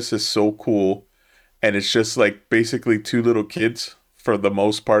premise is so cool. And it's just like basically two little kids for the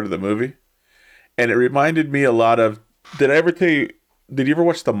most part of the movie. And it reminded me a lot of, did you ever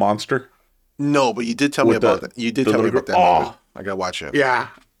watch The Monster? No, but you did tell me about that. You did tell me about that movie. I gotta watch it. Yeah.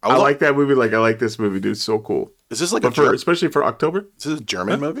 I like that movie. Like, I like this movie, dude. It's so cool. Is this like especially for October? Is this a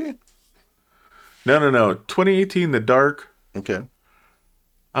German movie? No. 2018, The Dark. Okay.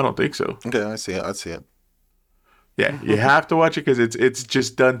 I don't think so. Okay, I see it. Yeah, you have to watch it because it's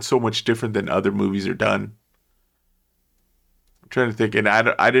just done so much different than other movies are done. trying to think, and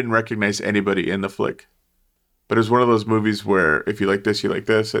I didn't recognize anybody in the flick, but it was one of those movies where if you like this, you like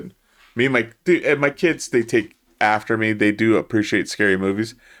this, and me and my kids, they take after me. They do appreciate scary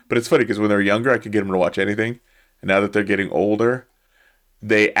movies, but it's funny because when they're younger, I could get them to watch anything, and now that they're getting older,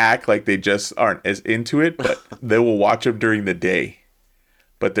 they act like they just aren't as into it, but they will watch them during the day.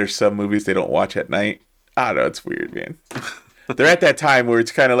 But there's some movies they don't watch at night. I don't know, it's weird, man. They're at that time where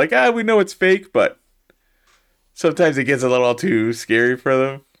it's kind of like, we know it's fake, but sometimes it gets a little too scary for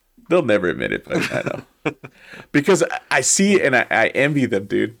them. They'll never admit it, but I know. Because I see it and I envy them,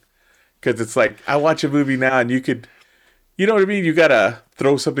 dude. Because it's like, I watch a movie now and you could, you know what I mean? You got to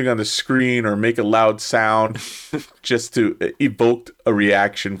throw something on the screen or make a loud sound just to evoke a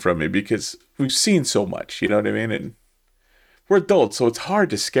reaction from me because we've seen so much, you know what I mean? And we're adults, so it's hard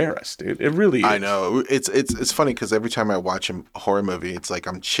to scare us, dude. It really is. I know. It's funny because every time I watch a horror movie, it's like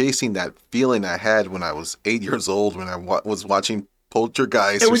I'm chasing that feeling I had when I was 8 years old when I was watching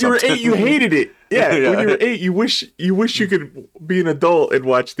Poltergeist. And when you were 8, you hated it. Yeah, Yeah. when you were 8, you wish you could be an adult and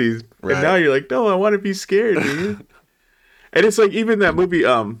watch these. Right. And now you're like, no, I want to be scared, dude. And it's like even that movie,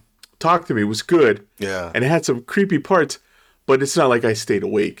 Talk to Me, was good. Yeah. And it had some creepy parts, but it's not like I stayed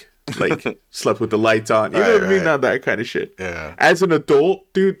awake. Like slept with the lights on. You know what I mean? Not that kind of shit. Yeah. As an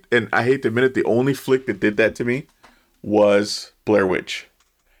adult, dude, and I hate to admit it, the only flick that did that to me was Blair Witch.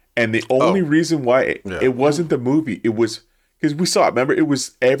 And the only reason why it wasn't the movie, it was because we saw it. Remember, it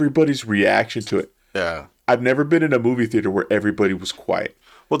was everybody's reaction to it. Yeah. I've never been in a movie theater where everybody was quiet.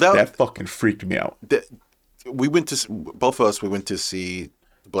 Well, that fucking freaked me out. We went to both of us. We went to see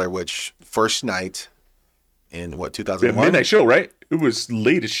Blair Witch first night in 2001. Midnight show, right? It was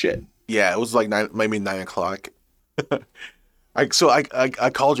late as shit. Yeah, it was like maybe 9 o'clock. I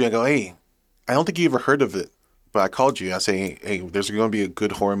called you. I go, hey, I don't think you ever heard of it, but I called you. I say, hey, there's going to be a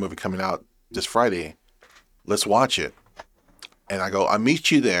good horror movie coming out this Friday. Let's watch it. And I go, I'll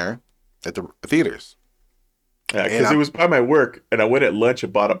meet you there at the theaters. Yeah, because it was by my work, and I went at lunch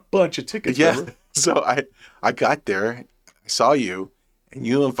and bought a bunch of tickets. Yeah. Remember? So I got there, I saw you, and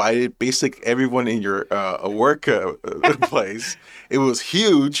you invited basically everyone in your work place. It was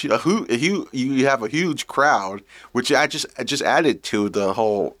huge. You have a huge crowd, which I just added to the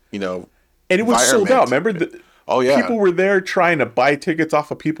whole, And it was sold out. Remember? Oh yeah. People were there trying to buy tickets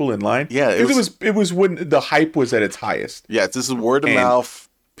off of people in line. Yeah, it was when the hype was at its highest. Yeah, this is word of mouth.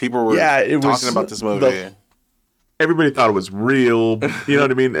 People were talking about this movie. Everybody thought it was real. You know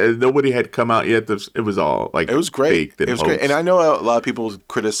what I mean? Nobody had come out yet. It was all like it was great. It was great. And I know a lot of people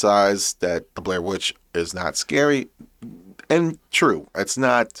criticize that the Blair Witch is not scary, and true. It's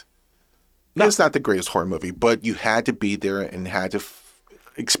not. It's not the greatest horror movie, but you had to be there and had to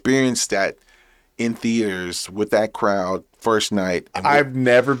experience that in theaters with that crowd first night. I've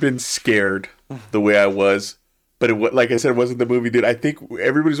never been scared the way I was, but like I said, it wasn't the movie, dude. I think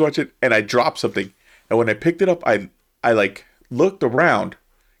everybody's watching it, and I dropped something. And when I picked it up, I like looked around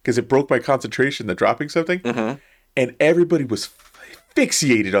because it broke my concentration, the dropping something. Mm-hmm. And everybody was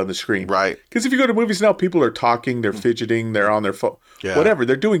fixated on the screen. Right. Because if you go to movies now, people are talking, they're fidgeting, they're on their phone, whatever.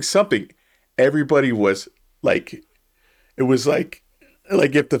 They're doing something. Everybody was like, it was like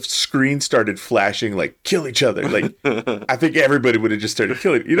if the screen started flashing, like kill each other. Like I think everybody would have just started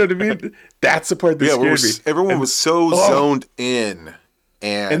killing. You know what I mean? That's the part that scared me. Everyone was so zoned in.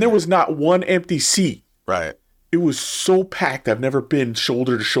 And there was not one empty seat. Right. It was so packed. I've never been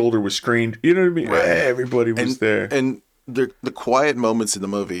shoulder to shoulder with screen. You know what I mean? Right. Everybody was there. And the quiet moments in the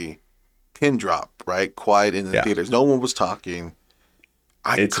movie, pin drop, right? Quiet in the theaters. No one was talking.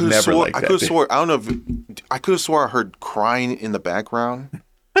 I could have swore. I don't know if I could have swore I heard crying in the background.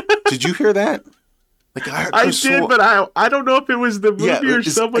 Did you hear that? Like I did, but I don't know if it was the movie or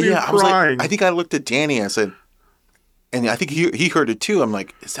somebody crying. I think I looked at Danny and I said. And I think he heard it too. I'm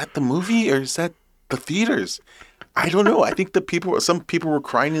like, is that the movie or is that the theaters? I don't know. I think some people were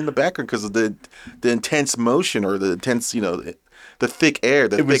crying in the background because of the intense motion or the intense, the thick air,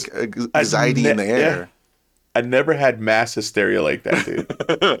 thick anxiety in the air. Yeah. I never had mass hysteria like that,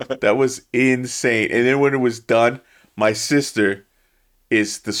 dude. That was insane. And then when it was done, my sister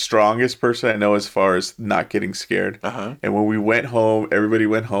is the strongest person I know as far as not getting scared. Uh-huh. And when we went home, everybody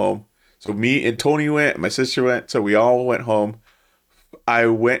went home. So me and Tony went, my sister went, so we all went home. I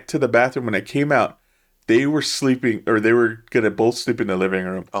went to the bathroom. When I came out, they were sleeping, or they were going to both sleep in the living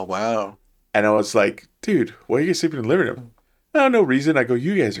room. Oh, wow. And I was like, dude, why are you guys sleeping in the living room? No reason. I go,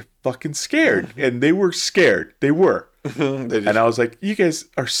 you guys are fucking scared. And they were scared. They were. And I was like, you guys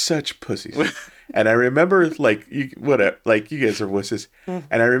are such pussies. And I remember, you guys are wusses. And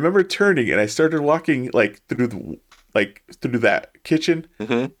I remember turning, and I started walking, through that kitchen,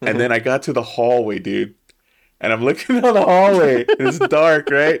 and then I got to the hallway, dude, And I'm looking down the hallway. It's dark,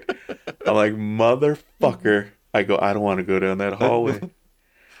 right? I'm like, motherfucker. I go, I don't want to go down that hallway.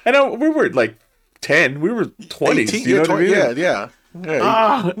 And we were like 10. We were 20s. You know what I mean? Yeah.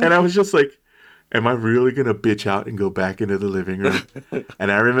 And I was just like, am I really going to bitch out and go back into the living room?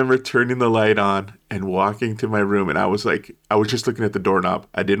 And I remember turning the light on and walking to my room. And I was just looking at the doorknob.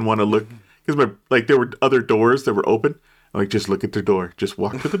 I didn't want to look because there were other doors that were open. I'm like, just look at the door. Just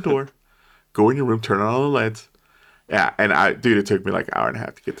walk to the door. Go in your room. Turn on all the lights. Yeah. And it took me like an hour and a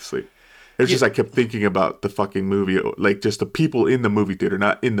half to get to sleep. It's just I kept thinking about the fucking movie, like just the people in the movie theater,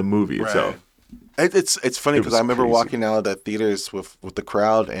 not in the movie itself. It's funny because I remember walking out of that theaters with the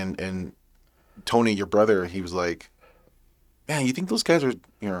crowd and Tony, your brother, he was like, "Man, you think those guys are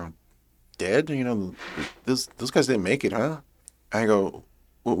dead? Those guys didn't make it, huh?" I go,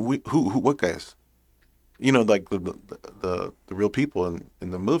 "Who? What guys? Like the real people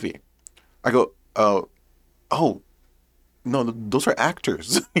in the movie." I go, "Oh." No, those are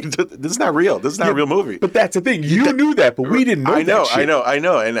actors. This is not real. This is not a real movie. But that's the thing. You knew that, but we didn't know. I know, that shit. I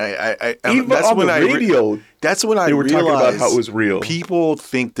know. And I even that's on when the radio, that's when I they were realized talking about how it was real. People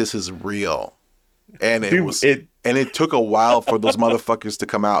think this is real, and Dude, it took a while for those motherfuckers to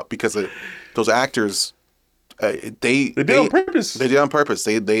come out because those actors. They did it on purpose. They did it on purpose.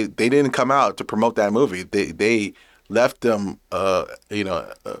 They didn't come out to promote that movie. They left them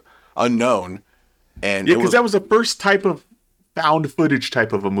unknown. And because that was the first type of found footage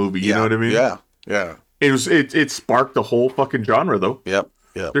type of a movie. You know what I mean? Yeah. It sparked the whole fucking genre though. Yep.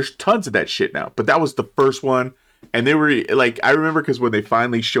 There's tons of that shit now, but that was the first one, and they were like, I remember because when they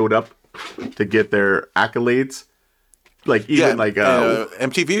finally showed up to get their accolades, like even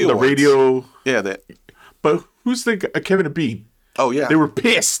MTV the awards. radio. Yeah, that. But who's the Kevin and Bean? Oh yeah, they were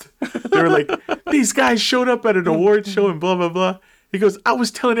pissed. They were like, these guys showed up at an award show and blah blah blah. He goes, I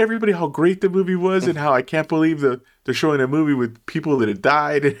was telling everybody how great the movie was and how I can't believe they're showing a movie with people that had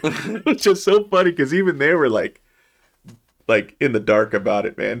died. It was just so funny because even they were like in the dark about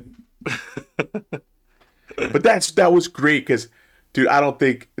it, man. But that was great because, dude, I don't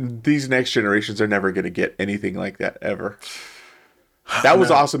think these next generations are never going to get anything like that ever. That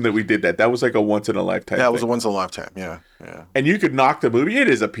was awesome that we did that. That was like a once in a lifetime. Yeah, it was a once in a lifetime. Yeah. And you could knock the movie. It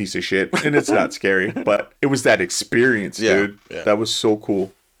is a piece of shit, and it's not scary, but it was that experience, dude. Yeah. That was so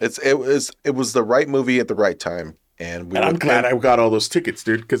cool. It was the right movie at the right time, and I'm glad I got all those tickets,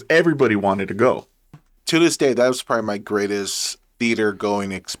 dude, because everybody wanted to go. To this day, that was probably my greatest theater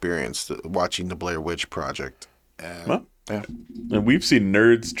going experience, watching the Blair Witch Project. And we've seen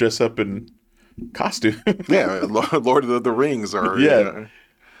nerds dress up in costume. Yeah, Lord of the Rings or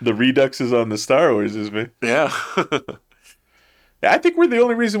the Reduxes on the Star Wars is me. Yeah. I think we're the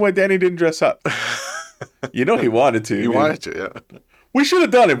only reason why Danny didn't dress up. He wanted to. He wanted to, yeah. We should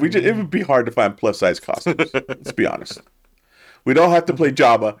have done it. It would be hard to find plus size costumes. Let's be honest. We'd all have to play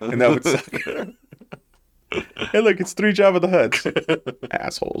Jabba, and that would suck. Hey, look, it's 3 Jabba the Hutts.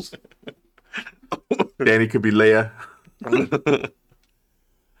 Assholes. Danny could be Leia.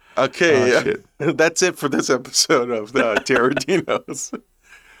 Okay, that's it for this episode of Terrortinos.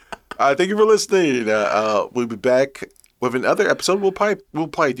 Thank you for listening. We'll be back with another episode. We'll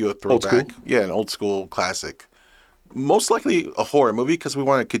probably do a throwback. An old school classic. Most likely a horror movie because we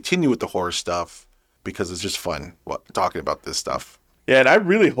want to continue with the horror stuff because it's just fun talking about this stuff. Yeah, and I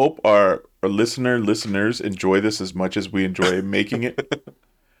really hope our listeners enjoy this as much as we enjoy making it.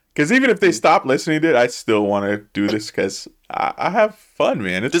 Because even if they stop listening to it, I still want to do this because I have fun,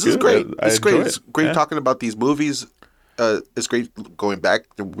 man. This is great. It's great. It's great talking about these movies. It's great going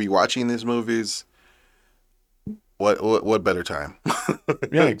back to rewatching these movies. What better time?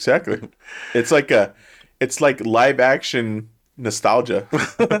 Yeah, exactly. It's like live action nostalgia.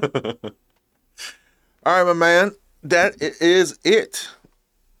 All right, my man. That is it.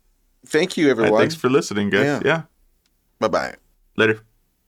 Thank you, everyone. Thanks for listening, guys. Yeah. Bye-bye. Later.